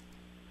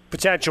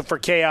 Potential for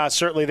chaos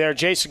certainly there.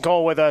 Jason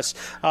Cole with us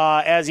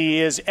as he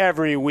is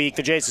every week.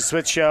 The Jason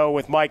Smith Show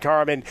with Mike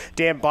Harmon,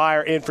 Dan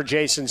Byer in for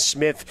Jason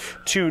Smith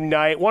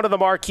tonight. One of the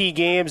marquee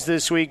games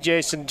this week,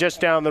 Jason,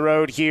 just down the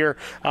road here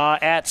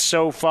at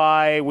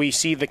SoFi. We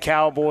see the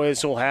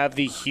Cowboys will have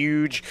the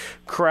huge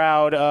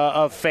crowd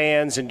of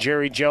fans, and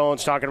Jerry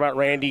Jones talking about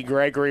Randy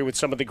Gregory with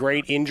some of the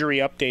great injury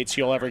updates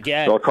you'll ever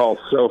get. They'll call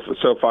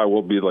SoFi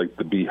will be like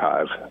the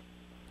Beehive.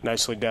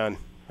 Nicely done.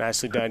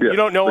 Nicely done. Yes, you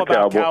don't know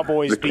about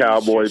Cowboys bees. The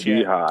Cowboy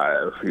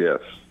Beehive, yes.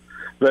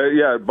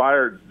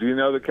 Byer, do you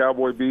know the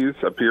Cowboy Bees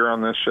appear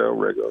on this show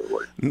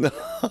regularly? No,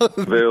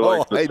 they're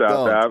like the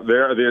don't.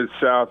 They're the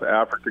South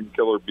African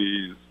killer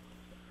bees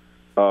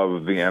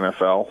of the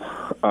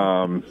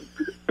NFL,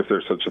 if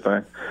there's such a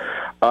thing.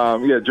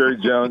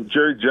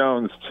 Jerry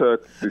Jones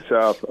took the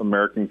South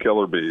American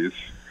killer bees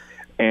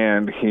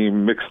and he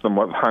mixed them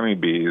with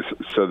honeybees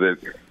so that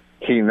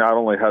he not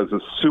only has a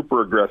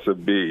super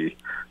aggressive bee,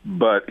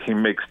 but he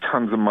makes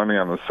tons of money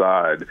on the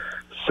side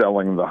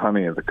selling the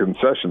honey at the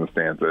concession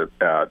stands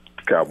at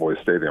Cowboy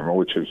Stadium,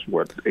 which is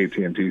what,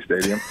 AT&T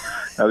Stadium.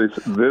 Now this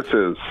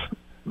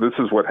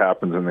is what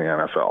happens in the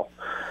NFL,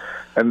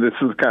 and this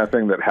is the kind of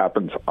thing that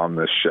happens on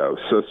this show.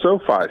 So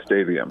SoFi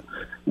Stadium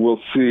will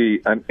see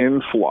an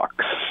influx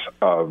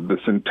of this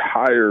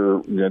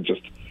entire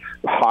just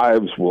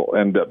hives will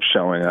end up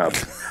showing up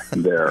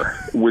there,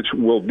 which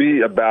will be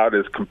about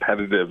as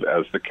competitive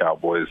as the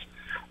Cowboys,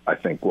 I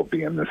think, will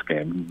be in this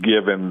game,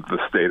 given the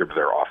state of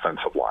their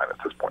offensive line at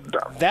this point in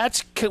time.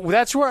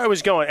 That's where I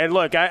was going. And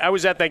look, I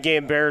was at that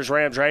game,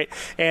 Bears-Rams, right?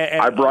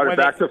 And I brought it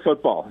back to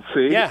football.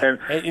 See? Yeah.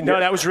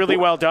 That was really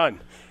well done.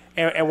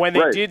 And when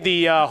they did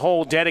the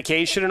whole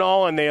dedication and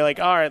all, and they're like,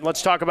 all right,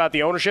 let's talk about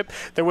the ownership,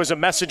 there was a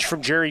message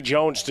from Jerry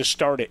Jones to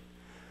start it.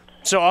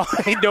 So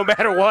no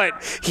matter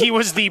what, he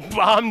was the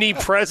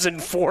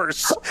omnipresent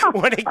force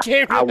when it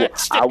came to that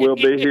stadium. I will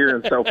be here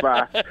in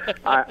SoFi.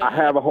 I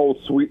have a whole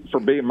suite for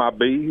my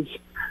bees.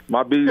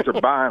 My bees are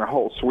buying a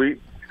whole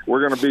suite. We're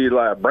going to be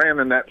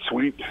branding that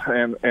suite,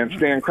 and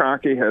Stan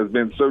Kroenke has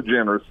been so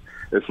generous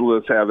as to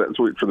let us have that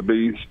suite for the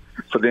bees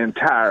for the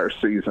entire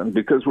season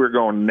because we're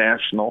going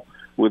national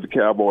with the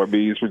Cowboy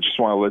Bees. We just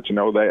want to let you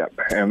know that.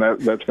 And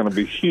that's going to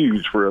be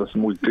huge for us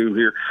in week 2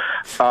 here.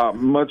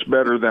 Much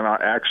better than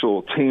our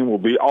actual team will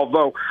be.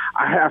 Although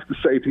I have to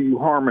say to you,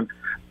 Harmon,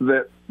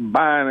 that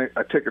buying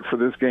a ticket for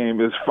this game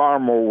is far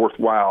more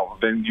worthwhile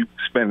than you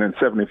spending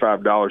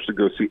 $75 to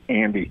go see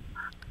Andy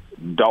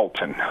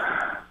Dalton.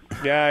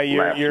 Yeah,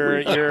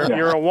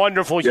 you're a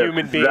wonderful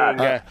human being.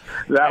 That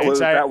was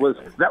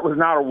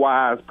not a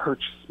wise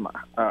purchase, my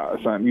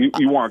son.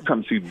 You want to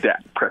come see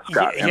Dak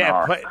Prescott and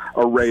our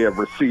array of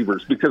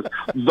receivers, because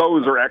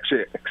those are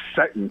actually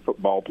exciting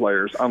football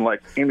players,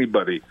 unlike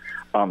anybody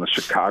on the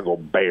Chicago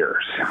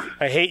Bears.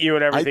 I hate you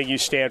and everything you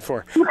stand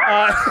for.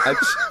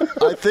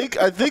 I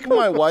think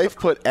my wife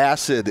put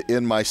acid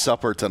in my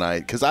supper tonight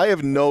because I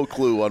have no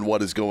clue on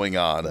what is going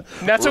on.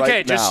 That's right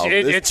okay. Just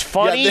it's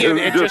funny and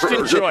just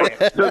enjoy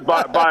it.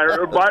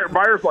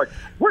 Buyer's like,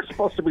 we're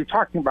supposed to be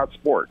talking about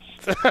sports.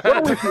 What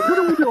are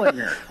we doing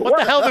here? What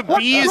the hell do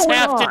bees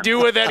have to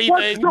do with anything?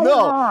 What's going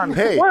on?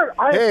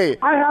 I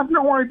have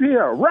no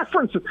idea.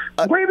 References.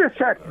 Wait a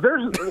sec.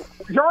 There's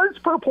yards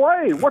per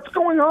play. What's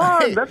going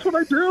on? That's what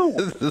I do.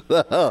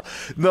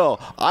 No,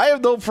 I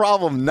have no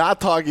problem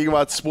not talking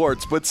about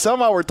sports, but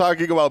somehow we're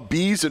talking about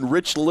bees, and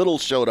Rich Little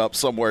showed up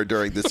somewhere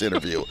during this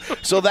interview.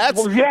 So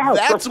that's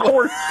of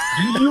course.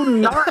 Do you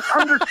not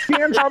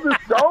understand how this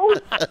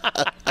goes?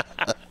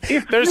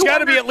 There's got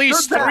to be at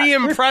least 3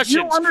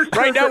 impressions.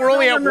 Right now, we're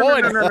only at 1.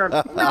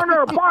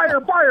 No,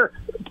 Buyer.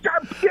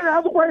 Get out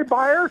of the way,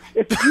 Buyer.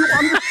 If you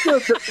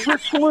understood that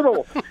Rich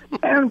Little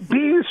and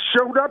bees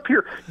showed up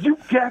here, you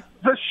get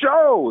the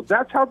show.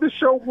 That's how the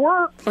show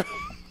works.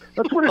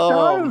 That's what it does.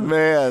 Oh,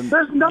 man.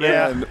 There's nothing.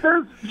 Yeah.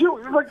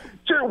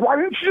 Why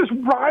didn't you just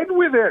ride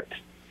with it?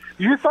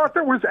 You thought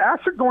there was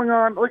acid going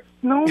on. Like,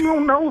 no.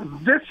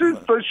 This is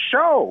the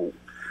show.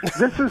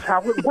 This is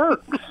how it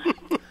works.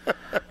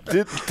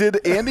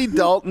 Did Andy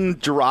Dalton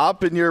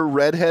drop in your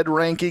redhead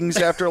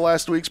rankings after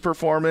last week's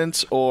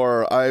performance,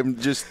 or I'm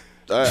just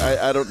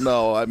I don't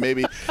know.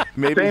 Maybe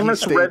famous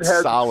he stayed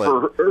redheads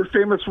solid.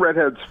 Famous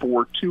redheads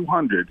for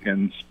 200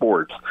 in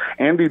sports.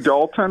 Andy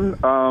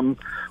Dalton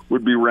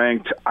would be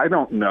ranked, I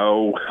don't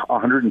know,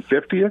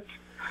 150th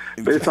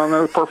based on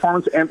the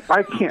performance, and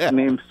I can't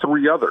name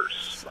 3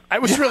 others. I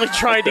was really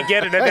trying to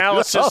get an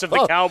analysis of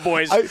the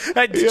Cowboys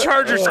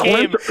Chargers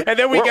game, and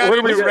then we got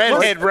into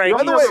redhead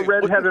rankings. The only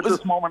redhead at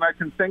this moment I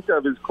can think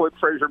of is Cliff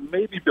Frazier,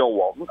 maybe Bill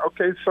Walton.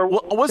 Okay, so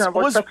was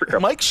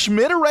Mike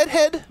Schmidt a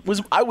redhead?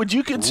 Would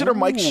you consider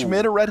Mike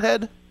Schmidt a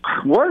redhead?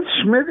 Was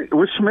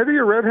Schmitty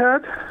a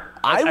redhead?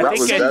 I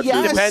think it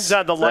depends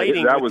on the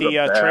lighting with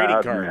the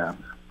trading card. Man.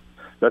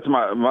 That's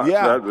Mike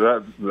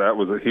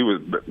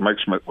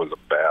Schmidt was a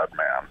bad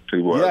man. He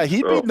was. Yeah,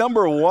 he'd be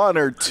number 1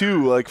 or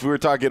 2, like if we were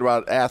talking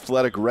about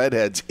athletic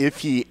redheads, if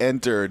he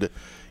entered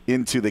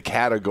into the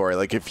category.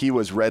 Like if he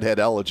was redhead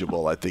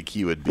eligible, I think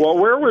he would be. Well,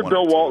 where would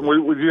Bill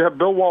Walton? Would you have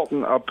Bill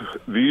Walton up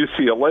the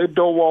UCLA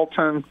Bill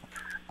Walton,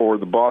 or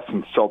the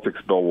Boston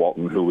Celtics Bill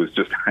Walton, who was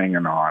just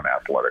hanging on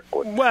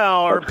athletically?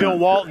 Well, or Bill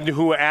Walton,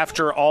 who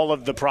after all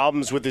of the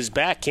problems with his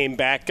back came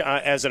back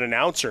as an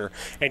announcer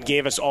and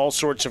gave us all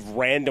sorts of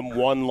random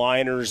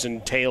one-liners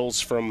and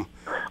tales from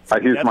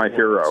he's my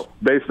hero.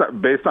 Based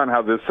on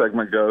how this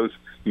segment goes,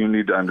 you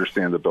need to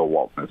understand that Bill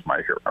Walton is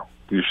my hero.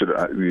 You should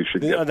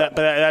get that.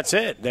 But that's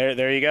it.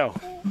 There you go.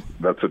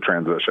 That's a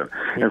transition.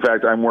 In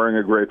fact, I'm wearing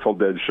a Grateful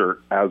Dead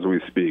shirt as we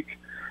speak,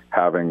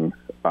 having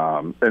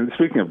and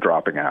speaking of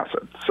dropping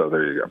acid, so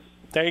there you go.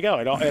 There you go.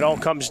 It all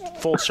comes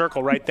full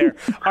circle right there.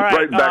 All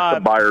right, right back to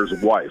Byer's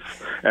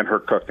wife and her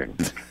cooking.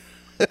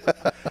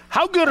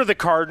 How good are the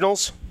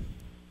Cardinals?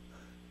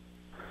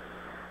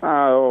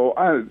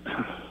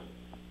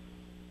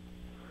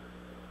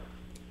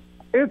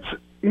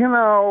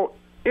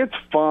 It's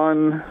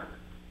fun.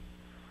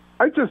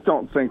 I just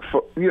don't think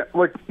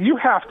you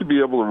have to be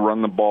able to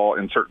run the ball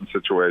in certain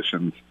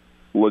situations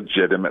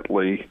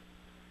legitimately.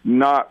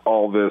 Not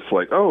all this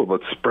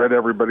let's spread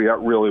everybody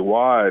out really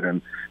wide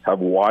and have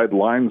wide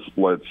line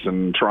splits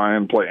and try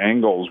and play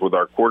angles with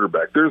our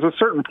quarterback. There's a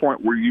certain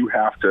point where you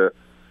have to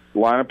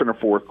line up in a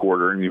fourth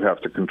quarter and you have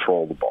to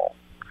control the ball.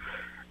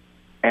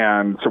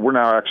 And so we're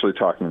now actually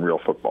talking real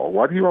football.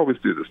 Why do you always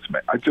do this to me?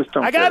 I just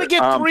don't. I got to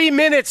get 3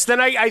 minutes. Then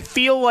I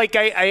feel like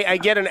I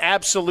get an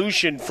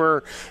absolution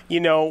for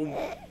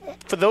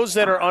for those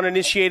that are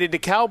uninitiated to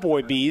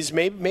Cowboy Bees.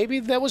 Maybe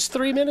that was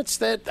 3 minutes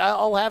that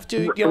I'll have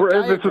to get.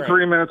 This is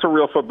 3 minutes of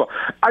real football.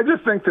 I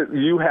just think that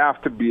you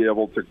have to be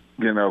able to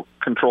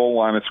control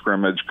line of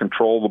scrimmage,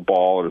 control the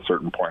ball at a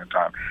certain point in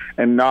time,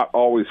 and not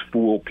always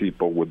fool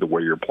people with the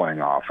way you're playing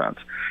offense.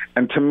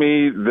 And to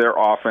me, their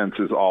offense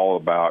is all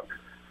about,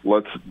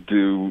 let's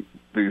do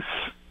these.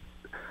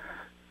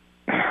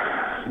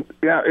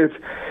 Yeah,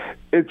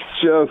 it's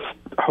just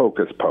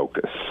hocus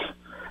pocus,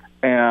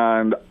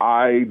 and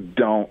I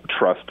don't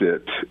trust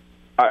it.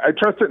 I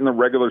trust it in the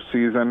regular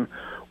season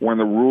when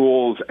the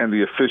rules and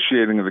the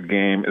officiating of the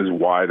game is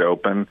wide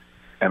open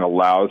and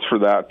allows for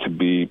that to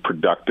be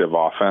productive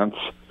offense.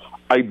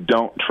 I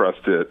don't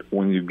trust it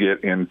when you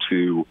get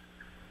into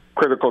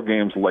critical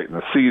games late in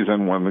the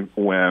season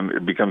when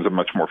it becomes a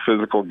much more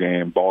physical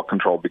game, ball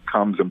control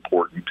becomes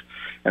important,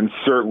 and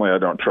certainly I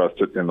don't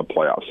trust it in the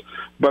playoffs.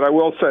 But I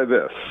will say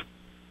this.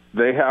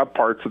 They have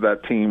parts of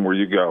that team where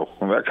you go,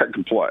 well, that guy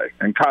can play.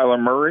 And Kyler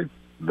Murray,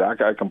 that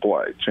guy can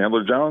play.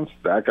 Chandler Jones,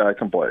 that guy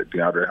can play.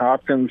 DeAndre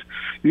Hopkins,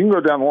 you can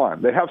go down the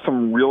line. They have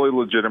some really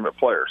legitimate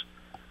players.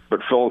 but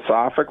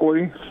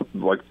philosophically,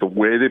 like the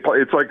way they play,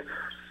 it's like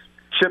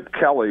Chip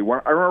Kelly. I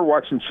remember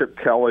watching Chip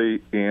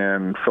Kelly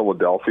in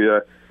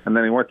Philadelphia, and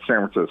then he went to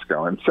San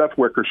Francisco. And Seth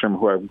Wickersham,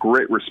 who I have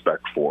great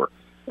respect for,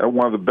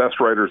 one of the best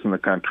writers in the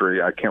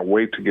country. I can't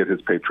wait to get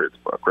his Patriots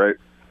book, right?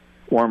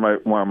 One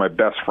of my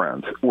best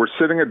friends. We're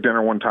sitting at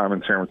dinner one time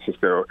in San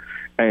Francisco,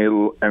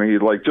 and he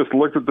like just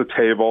looked at the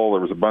table.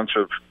 There was a bunch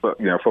of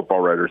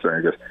football writers there.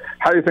 And he goes,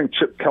 "How do you think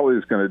Chip Kelly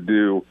is going to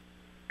do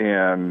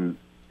in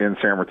San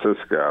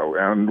Francisco?"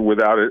 And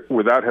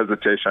without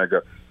hesitation, I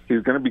go,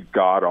 "He's going to be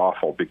god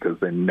awful because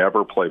they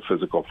never play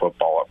physical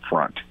football up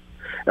front."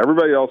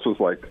 Everybody else was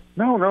like,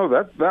 "No,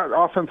 that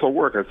offense will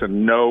work." I said,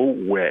 "No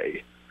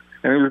way,"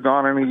 and he was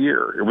gone in a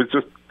year.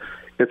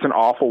 It's an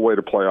awful way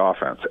to play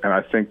offense, and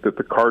I think that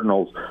the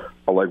Cardinals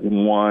are like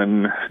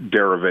one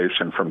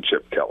derivation from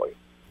Chip Kelly.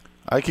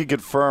 I can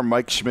confirm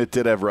Mike Schmidt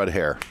did have red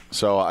hair,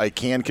 so I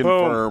can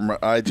confirm.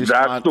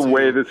 That's the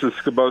way this is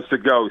supposed to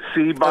go.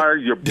 See, Buyer,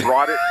 you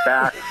brought it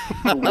back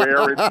to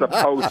where it's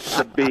supposed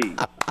to be.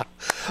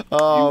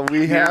 Oh,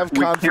 we have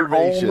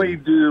confirmation.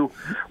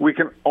 We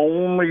can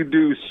only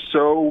do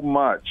so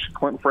much.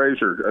 Clint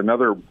Frazier,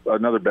 another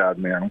bad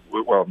man.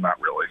 Well,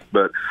 not really,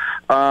 but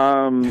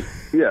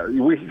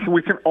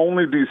we can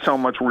only do so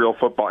much real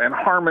football. And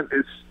Harmon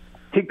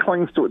he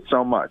clings to it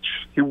so much.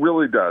 He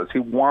really does. He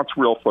wants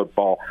real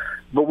football,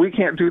 but we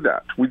can't do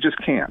that. We just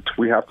can't.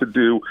 We have to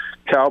do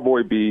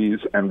cowboy bees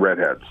and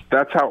redheads.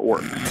 That's how it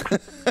works.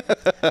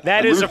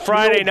 That is a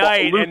Friday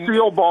night.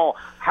 Lucille Ball.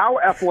 How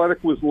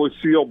athletic was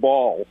Lucille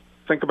Ball?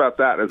 Think about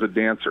that as a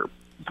dancer.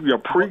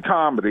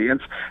 Pre-comedy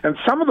and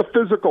some of the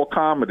physical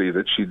comedy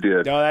that she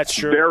did. No, that's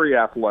true. Very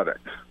athletic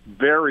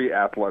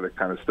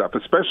kind of stuff.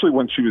 Especially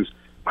when she was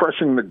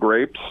crushing the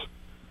grapes.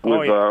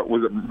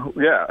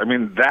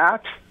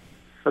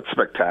 That's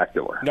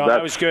spectacular. No,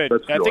 that was good.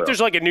 I think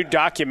there's like a new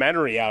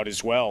documentary out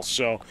as well.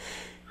 So,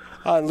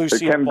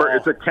 Lucille Ball.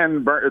 It's a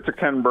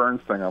Ken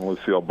Burns thing on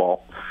Lucille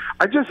Ball.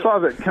 I just saw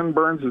that Ken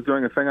Burns is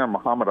doing a thing on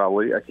Muhammad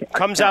Ali.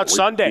 Comes out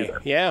Sunday.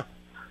 Yeah.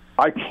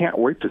 I can't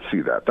wait to see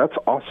that. That's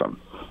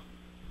awesome.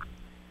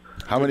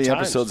 How many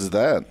episodes is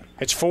that?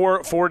 It's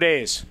 4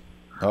 days.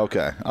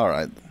 Okay. All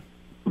right.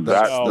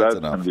 That's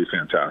going to be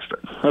fantastic.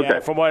 Okay.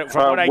 Yeah, from what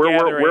I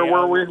gather. Where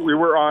were we? We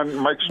were on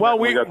Mike Schmidt. Well,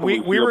 we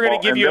were going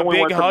to give you a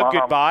big hug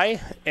goodbye.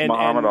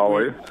 Muhammad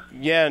Ali.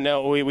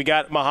 We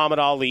got Muhammad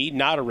Ali,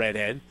 not a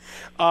redhead.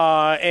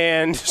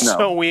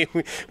 So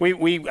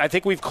I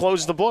think we've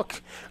closed the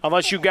book.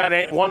 Unless you've got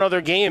one other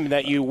game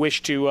that you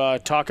wish to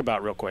talk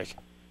about real quick.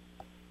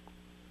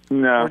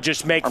 No. Or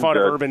just make fun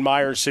of Urban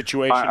Meyer's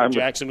situation in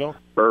Jacksonville?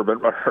 Urban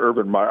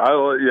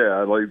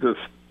Meyer. Like this.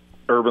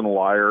 Urban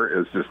Liar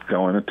is just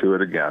going into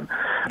it again.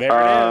 There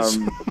it is.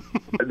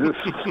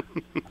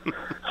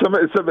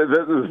 Somebody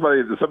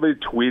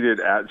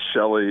tweeted at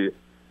Shelley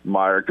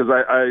Meyer because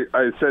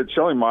I said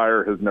Shelley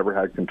Meyer has never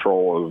had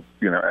control of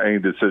any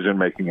decision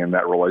making in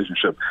that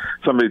relationship.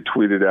 Somebody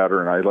tweeted at her,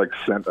 and I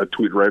sent a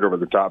tweet right over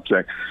the top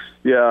saying,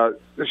 "Yeah,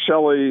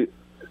 Shelley.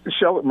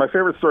 My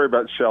favorite story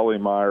about Shelley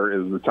Meyer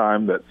is the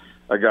time that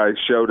a guy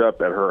showed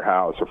up at her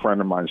house. A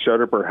friend of mine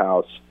showed up at her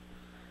house."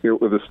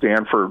 With a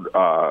Stanford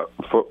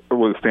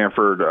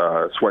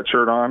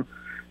sweatshirt on,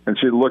 and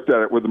she looked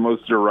at it with the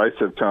most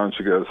derisive tone.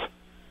 She goes,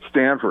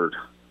 "Stanford,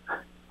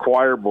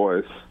 choir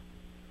boys,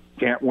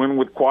 can't win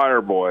with choir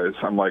boys."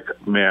 I'm like,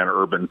 man,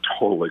 Urban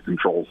totally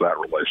controls that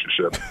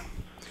relationship.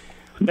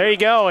 There you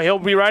go. He'll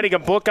be writing a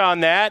book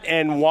on that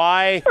and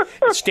why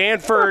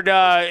Stanford,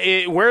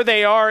 where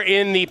they are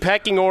in the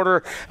pecking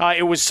order,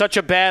 it was such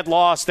a bad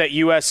loss that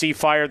USC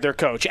fired their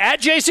coach.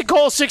 At Jason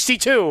Cole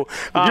 62,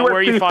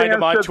 where you find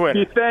him on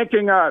Twitter. Be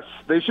thanking us.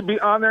 They should be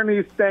on their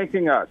knees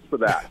thanking us for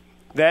that.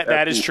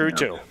 That is true,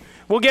 too.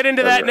 We'll get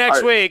into that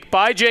next week.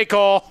 Bye, J.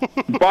 Cole.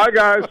 Bye,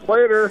 guys.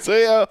 Later.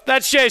 See ya.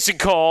 That's Jason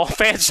Cole,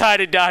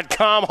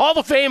 Fansided.com, Hall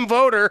of Fame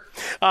voter.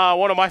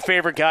 One of my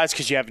favorite guys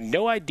because you have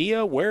no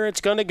idea where it's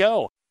going to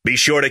go. Be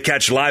sure to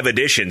catch live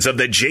editions of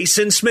The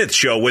Jason Smith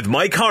Show with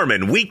Mike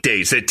Harmon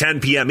weekdays at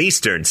 10 p.m.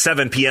 Eastern,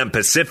 7 p.m.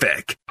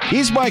 Pacific.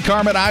 He's Mike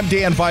Harmon. I'm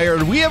Dan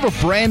Byer. We have a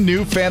brand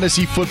new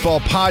fantasy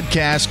football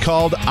podcast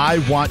called I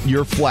Want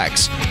Your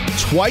Flex.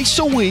 Twice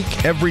a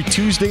week, every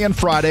Tuesday and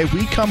Friday,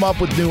 we come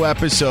up with new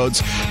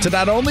episodes to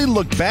not only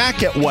look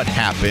back at what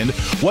happened,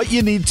 what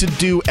you need to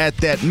do at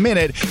that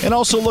minute, and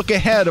also look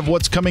ahead of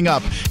what's coming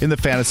up in the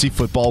fantasy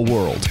football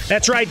world.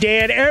 That's right,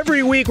 Dan.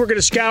 Every week, we're going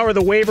to scour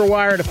the waiver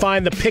wire to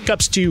find the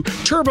pickups to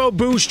turbo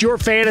boost your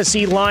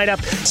fantasy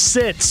lineup,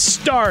 sits,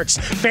 starts,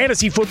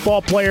 fantasy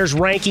football players'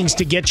 rankings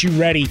to get you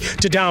ready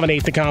to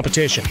dominate the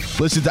competition.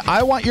 Listen to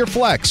I Want Your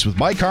Flex with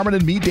Mike Harmon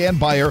and me, Dan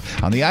Byer,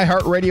 on the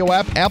iHeartRadio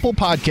app, Apple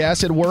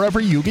Podcasts, and wherever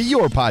you get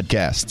your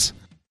podcasts.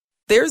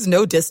 There's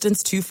no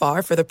distance too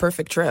far for the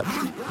perfect trip.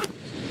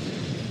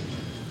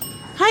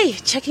 Hi,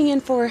 checking in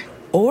for...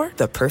 Or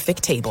the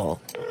perfect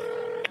table.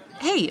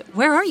 Hey,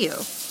 where are you?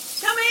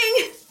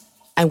 Coming!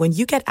 And when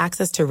you get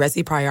access to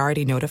Resi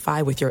Priority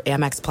Notify with your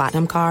Amex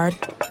Platinum card...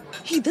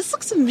 Hey, this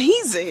looks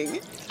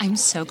amazing. I'm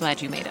so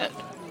glad you made it.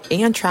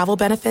 And travel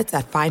benefits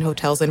at fine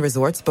hotels and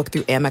resorts booked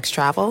through Amex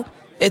Travel...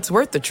 it's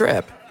worth the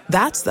trip.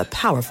 That's the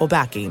powerful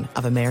backing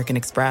of American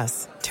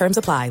Express. Terms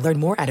apply. Learn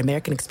more at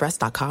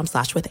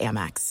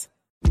americanexpress.com/withAmex.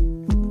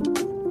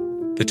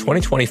 The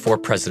 2024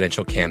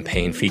 presidential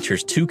campaign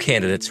features two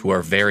candidates who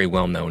are very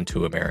well known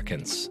to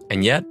Americans.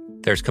 And yet,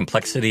 there's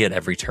complexity at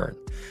every turn.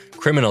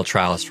 Criminal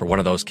trials for one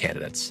of those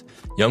candidates.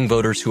 Young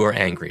voters who are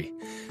angry.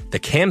 The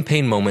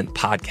Campaign Moment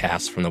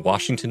podcast from the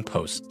Washington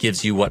Post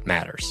gives you what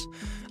matters.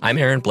 I'm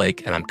Aaron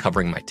Blake, and I'm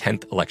covering my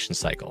 10th election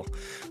cycle.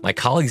 My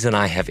colleagues and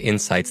I have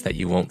insights that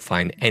you won't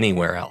find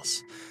anywhere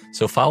else.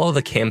 So follow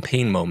The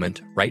Campaign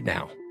Moment right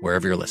now,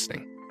 wherever you're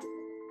listening.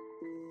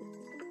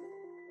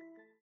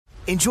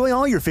 Enjoy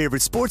all your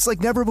favorite sports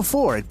like never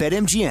before at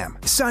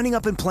BetMGM. Signing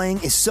up and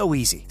playing is so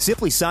easy.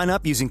 Simply sign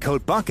up using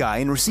code Buckeye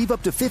and receive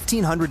up to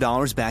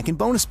 $1,500 back in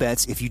bonus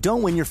bets if you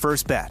don't win your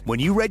first bet. When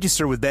you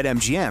register with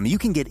BetMGM, you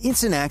can get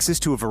instant access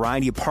to a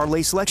variety of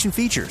parlay selection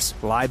features,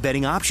 live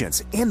betting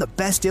options, and the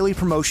best daily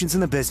promotions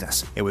in the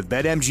business. And with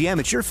BetMGM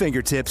at your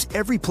fingertips,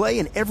 every play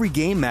and every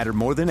game matter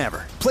more than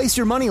ever. Place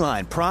your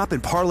moneyline, prop,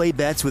 and parlay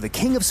bets with the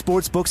king of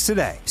sportsbooks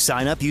today.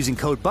 Sign up using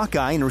code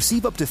Buckeye and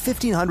receive up to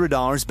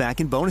 $1,500 back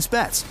in bonus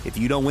bets if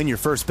you don't win your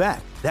first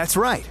bet. That's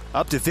right,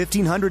 up to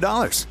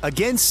 $1,500.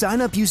 Again, sign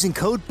up using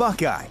code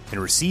Buckeye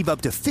and receive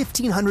up to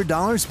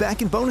 $1,500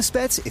 back in bonus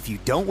bets if you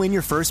don't win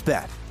your first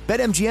bet.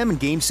 BetMGM and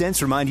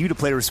GameSense remind you to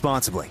play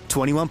responsibly.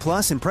 21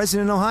 plus and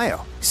present in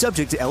Ohio.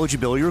 Subject to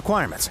eligibility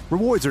requirements.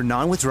 Rewards are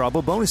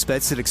non-withdrawable bonus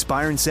bets that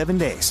expire in 7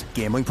 days.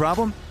 Gambling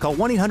problem? Call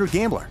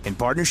 1-800-GAMBLER in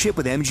partnership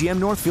with MGM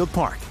Northfield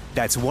Park.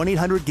 That's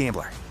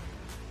 1-800-GAMBLER.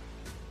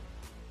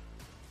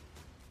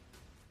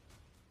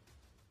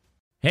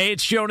 Hey,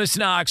 it's Jonas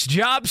Knox.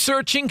 Job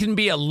searching can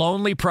be a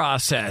lonely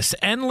process.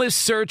 Endless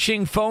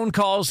searching, phone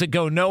calls that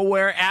go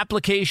nowhere,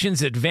 applications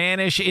that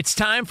vanish. It's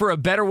time for a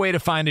better way to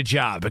find a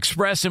job.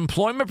 Express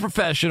Employment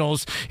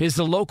Professionals is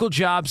the local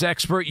jobs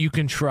expert you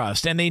can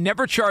trust, and they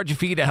never charge a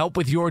fee to help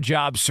with your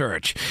job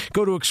search.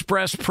 Go to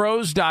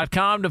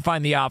expresspros.com to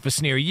find the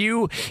office near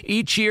you.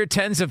 Each year,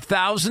 tens of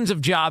thousands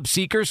of job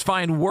seekers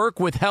find work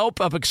with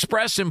help of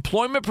Express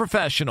Employment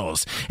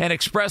Professionals, and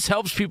Express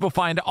helps people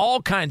find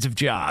all kinds of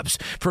jobs,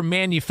 from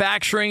manufacturing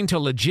to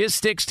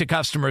logistics to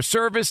customer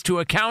service to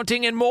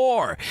accounting and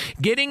more.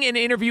 Getting an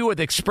interview with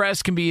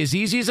Express can be as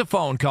easy as a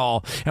phone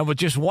call, and with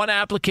just one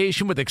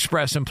application with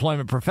Express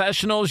Employment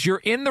Professionals, you're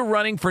in the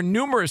running for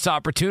numerous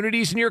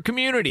opportunities in your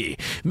community.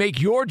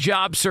 Make your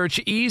job search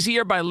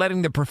easier by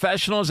letting the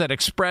professionals at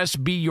Express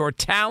be your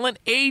talent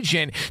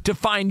agent to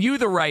find you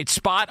the right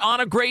spot on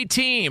a great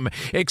team.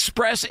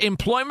 Express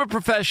Employment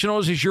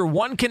Professionals is your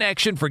one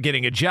connection for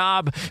getting a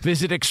job.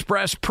 Visit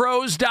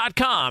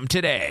expresspros.com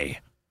today.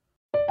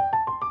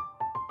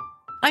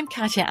 I'm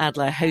Katya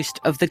Adler, host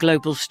of The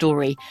Global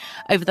Story.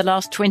 Over the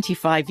last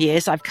 25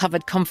 years, I've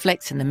covered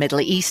conflicts in the Middle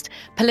East,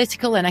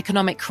 political and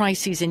economic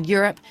crises in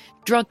Europe,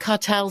 drug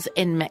cartels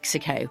in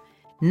Mexico.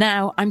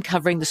 Now I'm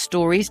covering the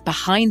stories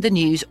behind the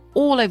news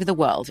all over the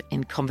world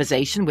in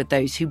conversation with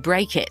those who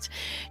break it.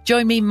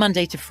 Join me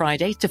Monday to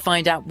Friday to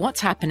find out what's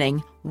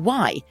happening,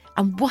 why,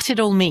 and what it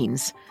all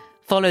means.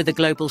 Follow The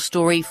Global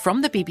Story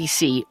from the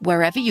BBC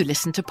wherever you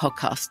listen to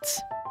podcasts.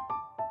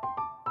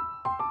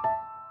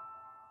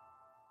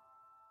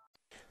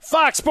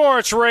 Fox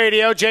Sports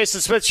Radio, Jason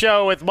Smith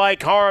Show with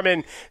Mike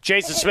Harmon.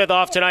 Jason Smith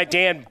off tonight,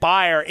 Dan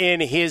Beyer in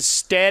his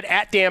stead.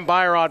 At Dan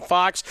Beyer on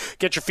Fox.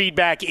 Get your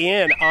feedback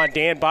in on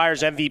Dan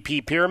Beyer's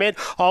MVP Pyramid.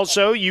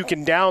 Also, you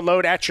can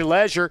download at your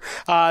leisure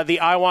the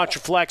I Want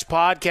Your Flex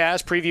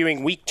podcast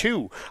previewing Week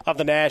 2 of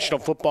the National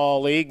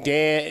Football League.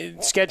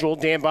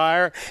 Dan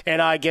Beyer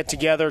and I get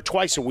together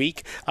twice a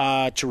week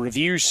to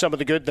review some of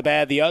the good, the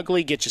bad, the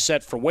ugly, get you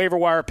set for waiver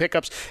wire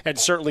pickups, and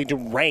certainly to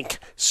rank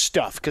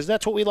stuff, because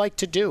that's what we like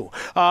to do.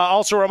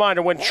 Also a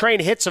reminder, when a train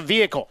hits a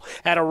vehicle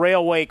at a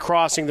railway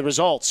crossing, the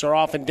results are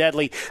often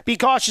deadly. Be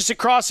cautious at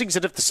crossings,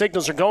 and if the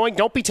signals are going,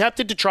 don't be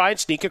tempted to try and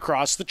sneak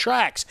across the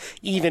tracks,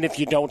 even if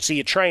you don't see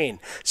a train.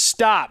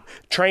 Stop.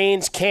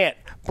 Trains can't.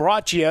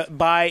 Brought to you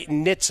by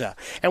NHTSA.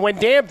 And when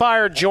Dan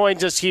Beyer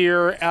joins us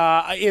here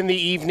in the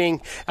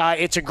evening,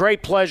 it's a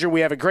great pleasure.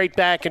 We have a great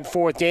back and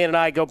forth. Dan and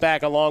I go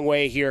back a long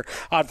way here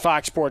on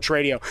Fox Sports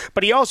Radio.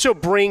 But he also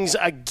brings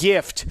a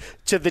gift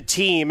to the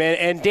team.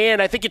 And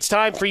Dan, I think it's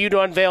time for you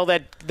to unveil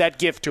that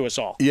gift to us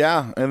all.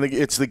 Yeah, and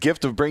it's the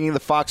gift of bringing the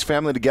Fox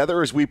family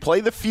together as we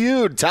play the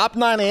feud. Top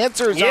 9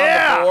 answers on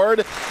the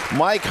board.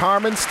 Mike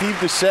Harmon, Steve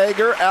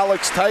DeSager,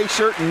 Alex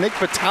Teichert, and Nick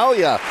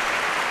Battaglia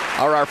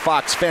are our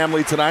Fox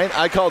family tonight.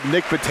 I called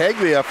Nick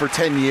Battaglia for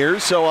 10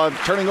 years, so I'm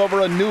turning over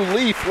a new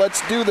leaf.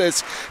 Let's do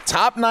this.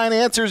 Top 9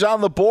 answers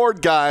on the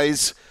board,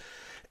 guys.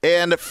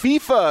 And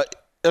FIFA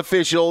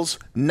officials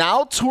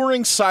now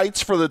touring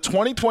sites for the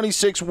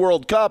 2026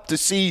 World Cup to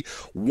see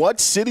what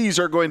cities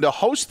are going to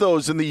host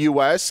those in the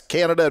U.S.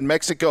 Canada and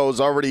Mexico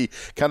has already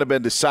kind of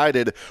been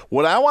decided.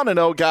 What I want to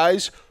know,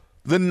 guys,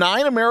 The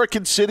 9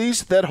 American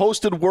cities that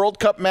hosted World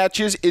Cup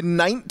matches in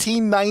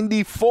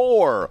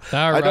 1994.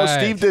 I know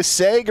Steve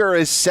DeSager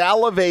is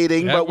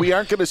salivating, but we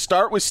aren't going to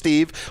start with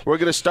Steve. We're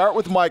going to start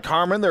with Mike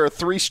Harmon. There are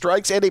 3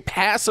 strikes and a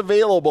pass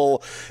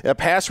available. A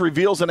pass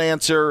reveals an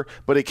answer,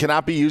 but it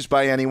cannot be used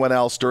by anyone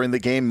else during the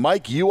game.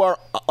 Mike, you are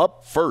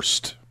up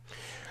first.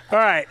 All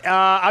right.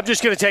 I'm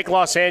just going to take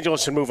Los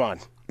Angeles and move on.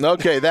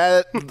 Okay,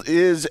 that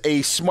is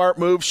a smart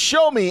move.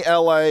 Show me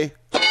L.A.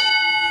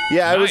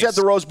 Yeah, I was at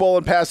the Rose Bowl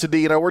in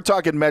Pasadena. We're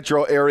talking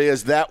metro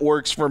areas. That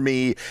works for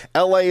me.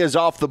 L.A. is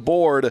off the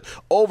board.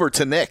 Over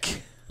to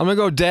Nick. I'm going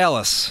to go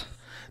Dallas.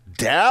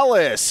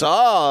 Dallas.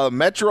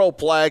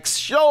 Metroplex.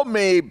 Show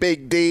me,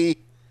 Big D.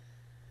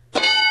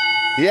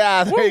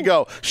 Yeah, there you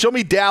go. Show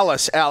me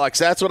Dallas, Alex.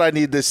 That's what I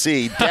need to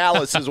see.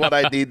 Dallas is what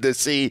I need to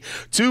see.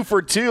 2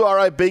 for 2. All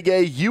right, Big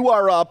A, you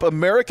are up.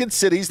 American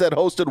cities that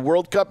hosted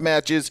World Cup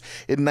matches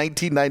in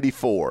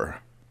 1994.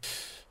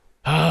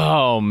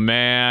 Oh,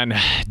 man.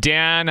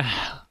 Dan,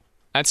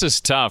 that's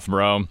just tough,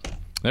 bro.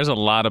 There's a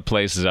lot of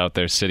places out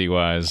there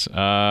city-wise.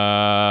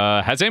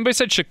 Has anybody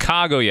said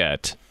Chicago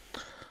yet?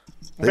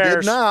 They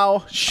did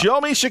now.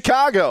 Show me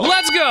Chicago.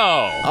 Let's go.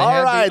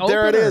 All right,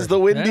 there it is, the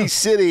Windy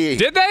City.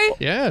 Did they?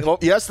 Yeah. Well,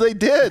 yes, they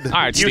did. All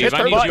right, Steve,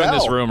 I need you in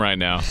this room right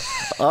now.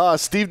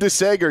 Steve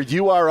DeSager,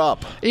 you are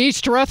up.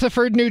 East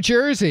Rutherford, New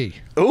Jersey.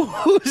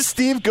 Ooh,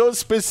 Steve goes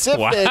specific.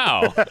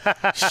 Wow.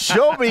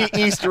 Show me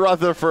East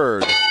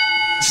Rutherford.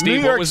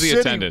 Steve, what was the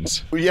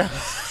attendance? Yeah.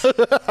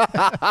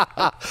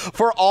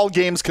 For all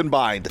games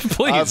combined.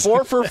 Please.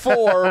 4 for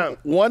 4.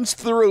 Once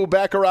through,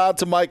 back around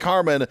to Mike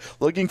Harmon,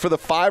 looking for the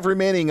 5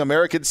 remaining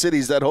American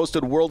cities that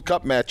hosted World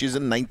Cup matches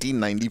in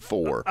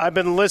 1994. I've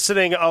been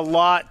listening a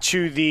lot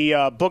to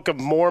the Book of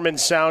Mormon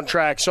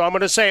soundtrack, so I'm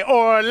going to say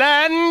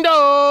Orlando.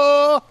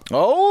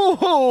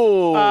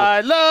 Oh.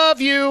 I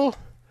love you.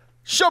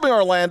 Show me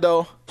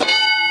Orlando.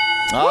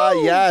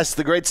 Yes,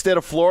 the great state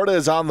of Florida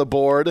is on the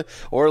board.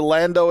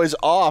 Orlando is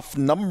off.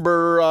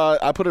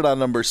 I put it on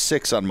number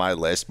 6 on my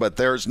list, but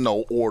there's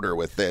no order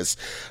with this.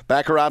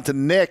 Back around to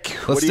Nick.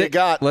 What do you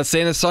got? Let's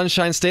stay in the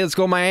Sunshine State. Let's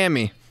go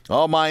Miami.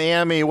 Oh,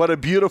 Miami. What a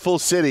beautiful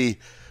city.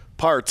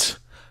 Parts.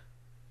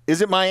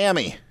 Is it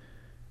Miami?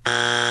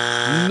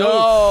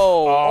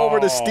 No. Over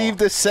to Steve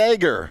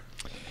DeSager.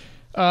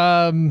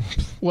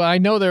 Well, I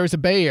know there was a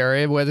Bay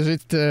Area, whether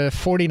it's the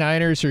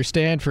 49ers or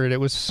Stanford.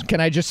 Can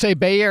I just say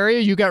Bay Area?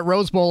 You got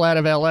Rose Bowl out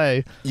of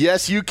L.A.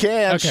 Yes, you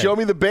can. Okay. Show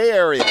me the Bay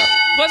Area.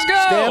 Let's go.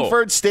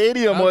 Stanford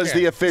Stadium was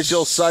the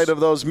official site of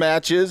those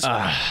matches.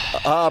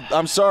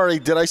 I'm sorry.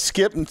 Did I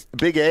skip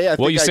Big A?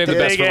 You saved the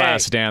best for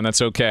last, Dan.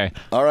 That's okay.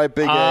 All right,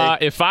 Big A.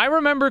 If I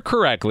remember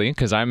correctly,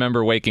 because I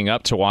remember waking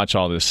up to watch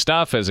all this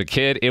stuff as a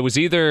kid, it was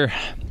either,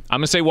 I'm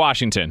going to say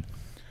Washington.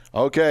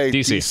 Okay,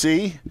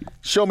 DC.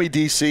 Show me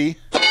DC.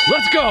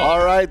 Let's go.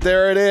 All right,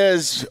 there it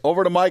is.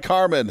 Over to Mike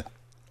Harmon.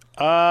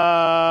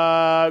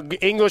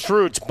 English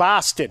roots,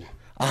 Boston.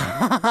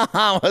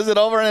 Was it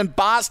over in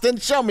Boston?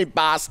 Show me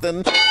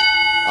Boston.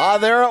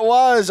 There it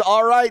was.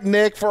 All right,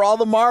 Nick, for all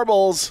the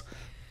marbles.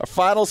 Our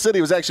final city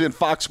was actually in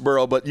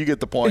Foxborough, but you get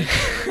the point.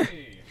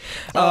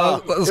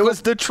 It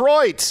was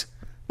Detroit.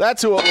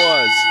 That's who it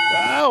was.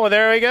 Oh, well,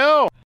 there we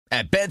go.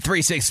 At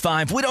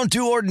Bet365, we don't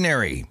do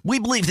ordinary. We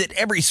believe that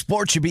every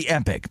sport should be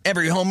epic.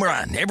 Every home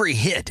run, every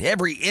hit,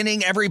 every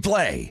inning, every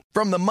play.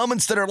 From the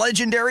moments that are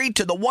legendary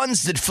to the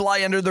ones that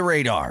fly under the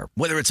radar.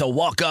 Whether it's a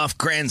walk-off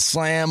grand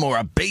slam or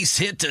a base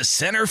hit to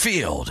center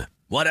field.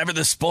 Whatever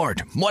the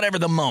sport, whatever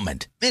the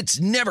moment.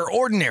 It's never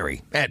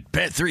ordinary at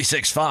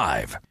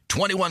Bet365.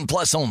 21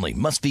 plus only.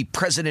 Must be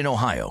present in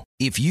Ohio.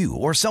 If you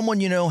or someone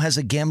you know has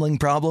a gambling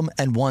problem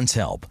and wants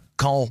help,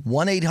 call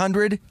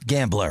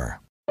 1-800-GAMBLER.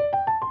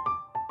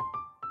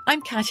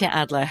 I'm Katya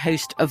Adler,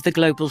 host of The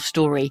Global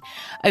Story.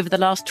 Over the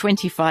last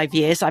 25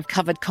 years, I've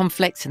covered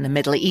conflicts in the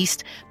Middle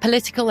East,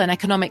 political and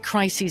economic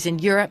crises in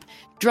Europe,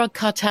 drug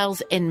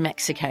cartels in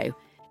Mexico.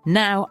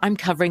 Now I'm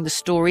covering the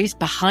stories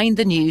behind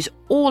the news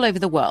all over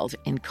the world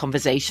in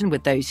conversation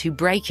with those who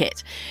break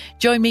it.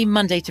 Join me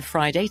Monday to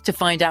Friday to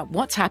find out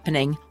what's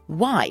happening,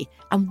 why,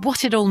 and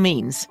what it all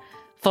means.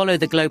 Follow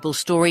The Global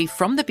Story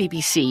from the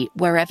BBC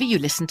wherever you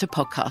listen to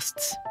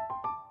podcasts.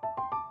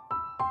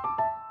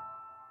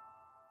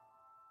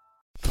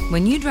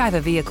 When you drive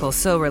a vehicle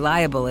so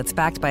reliable it's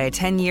backed by a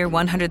 10-year,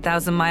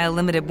 100,000-mile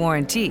limited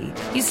warranty,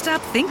 you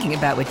stop thinking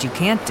about what you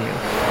can't do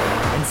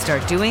and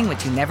start doing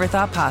what you never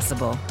thought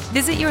possible.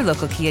 Visit your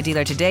local Kia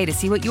dealer today to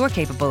see what you're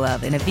capable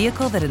of in a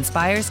vehicle that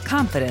inspires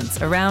confidence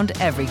around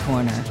every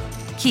corner.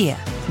 Kia,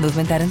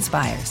 movement that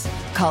inspires.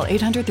 Call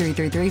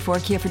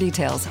 800-333-4KIA for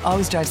details.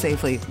 Always drive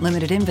safely.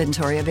 Limited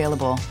inventory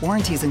available.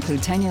 Warranties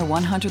include 10-year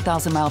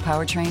 100,000-mile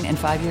powertrain and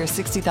 5-year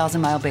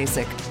 60,000-mile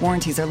basic.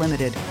 Warranties are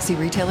limited. See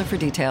retailer for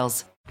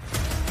details.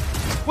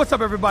 What's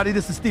up, everybody?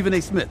 This is Stephen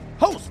A. Smith,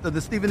 host of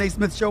the Stephen A.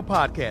 Smith Show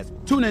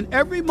podcast. Tune in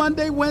every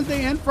Monday,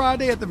 Wednesday, and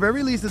Friday at the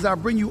very least as I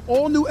bring you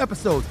all new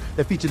episodes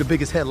that feature the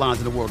biggest headlines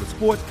in the world of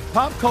sports,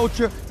 pop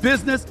culture,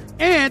 business,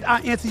 and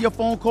I answer your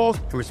phone calls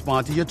and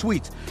respond to your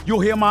tweets. You'll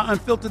hear my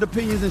unfiltered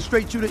opinions and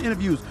straight-shooter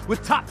interviews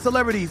with top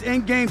celebrities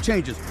and game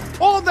changers.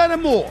 All that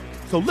and more.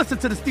 So listen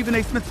to the Stephen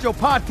A. Smith Show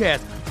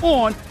podcast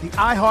on the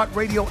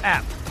iHeartRadio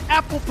app,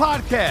 Apple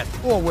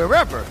Podcasts, or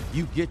wherever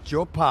you get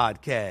your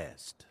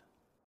podcast.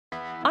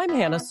 I'm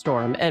Hannah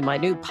Storm, and my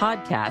new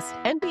podcast,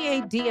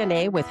 NBA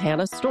DNA with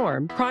Hannah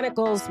Storm,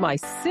 chronicles my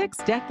 6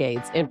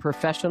 decades in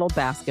professional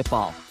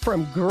basketball.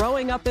 From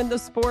growing up in the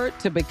sport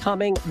to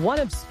becoming one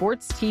of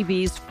sports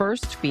TV's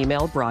first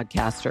female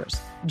broadcasters.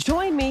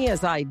 Join me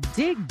as I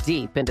dig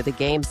deep into the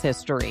game's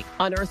history,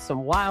 unearth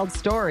some wild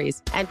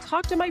stories, and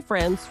talk to my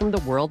friends from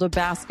the world of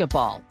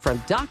basketball, from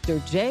Dr.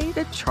 J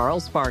to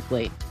Charles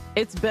Barkley.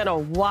 It's been a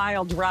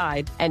wild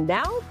ride, and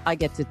now I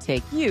get to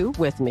take you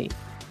with me.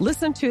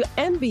 Listen to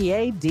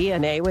NBA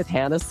DNA with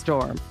Hannah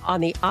Storm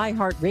on the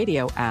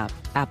iHeartRadio app,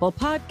 Apple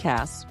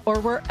Podcasts, or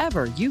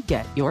wherever you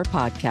get your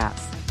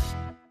podcasts.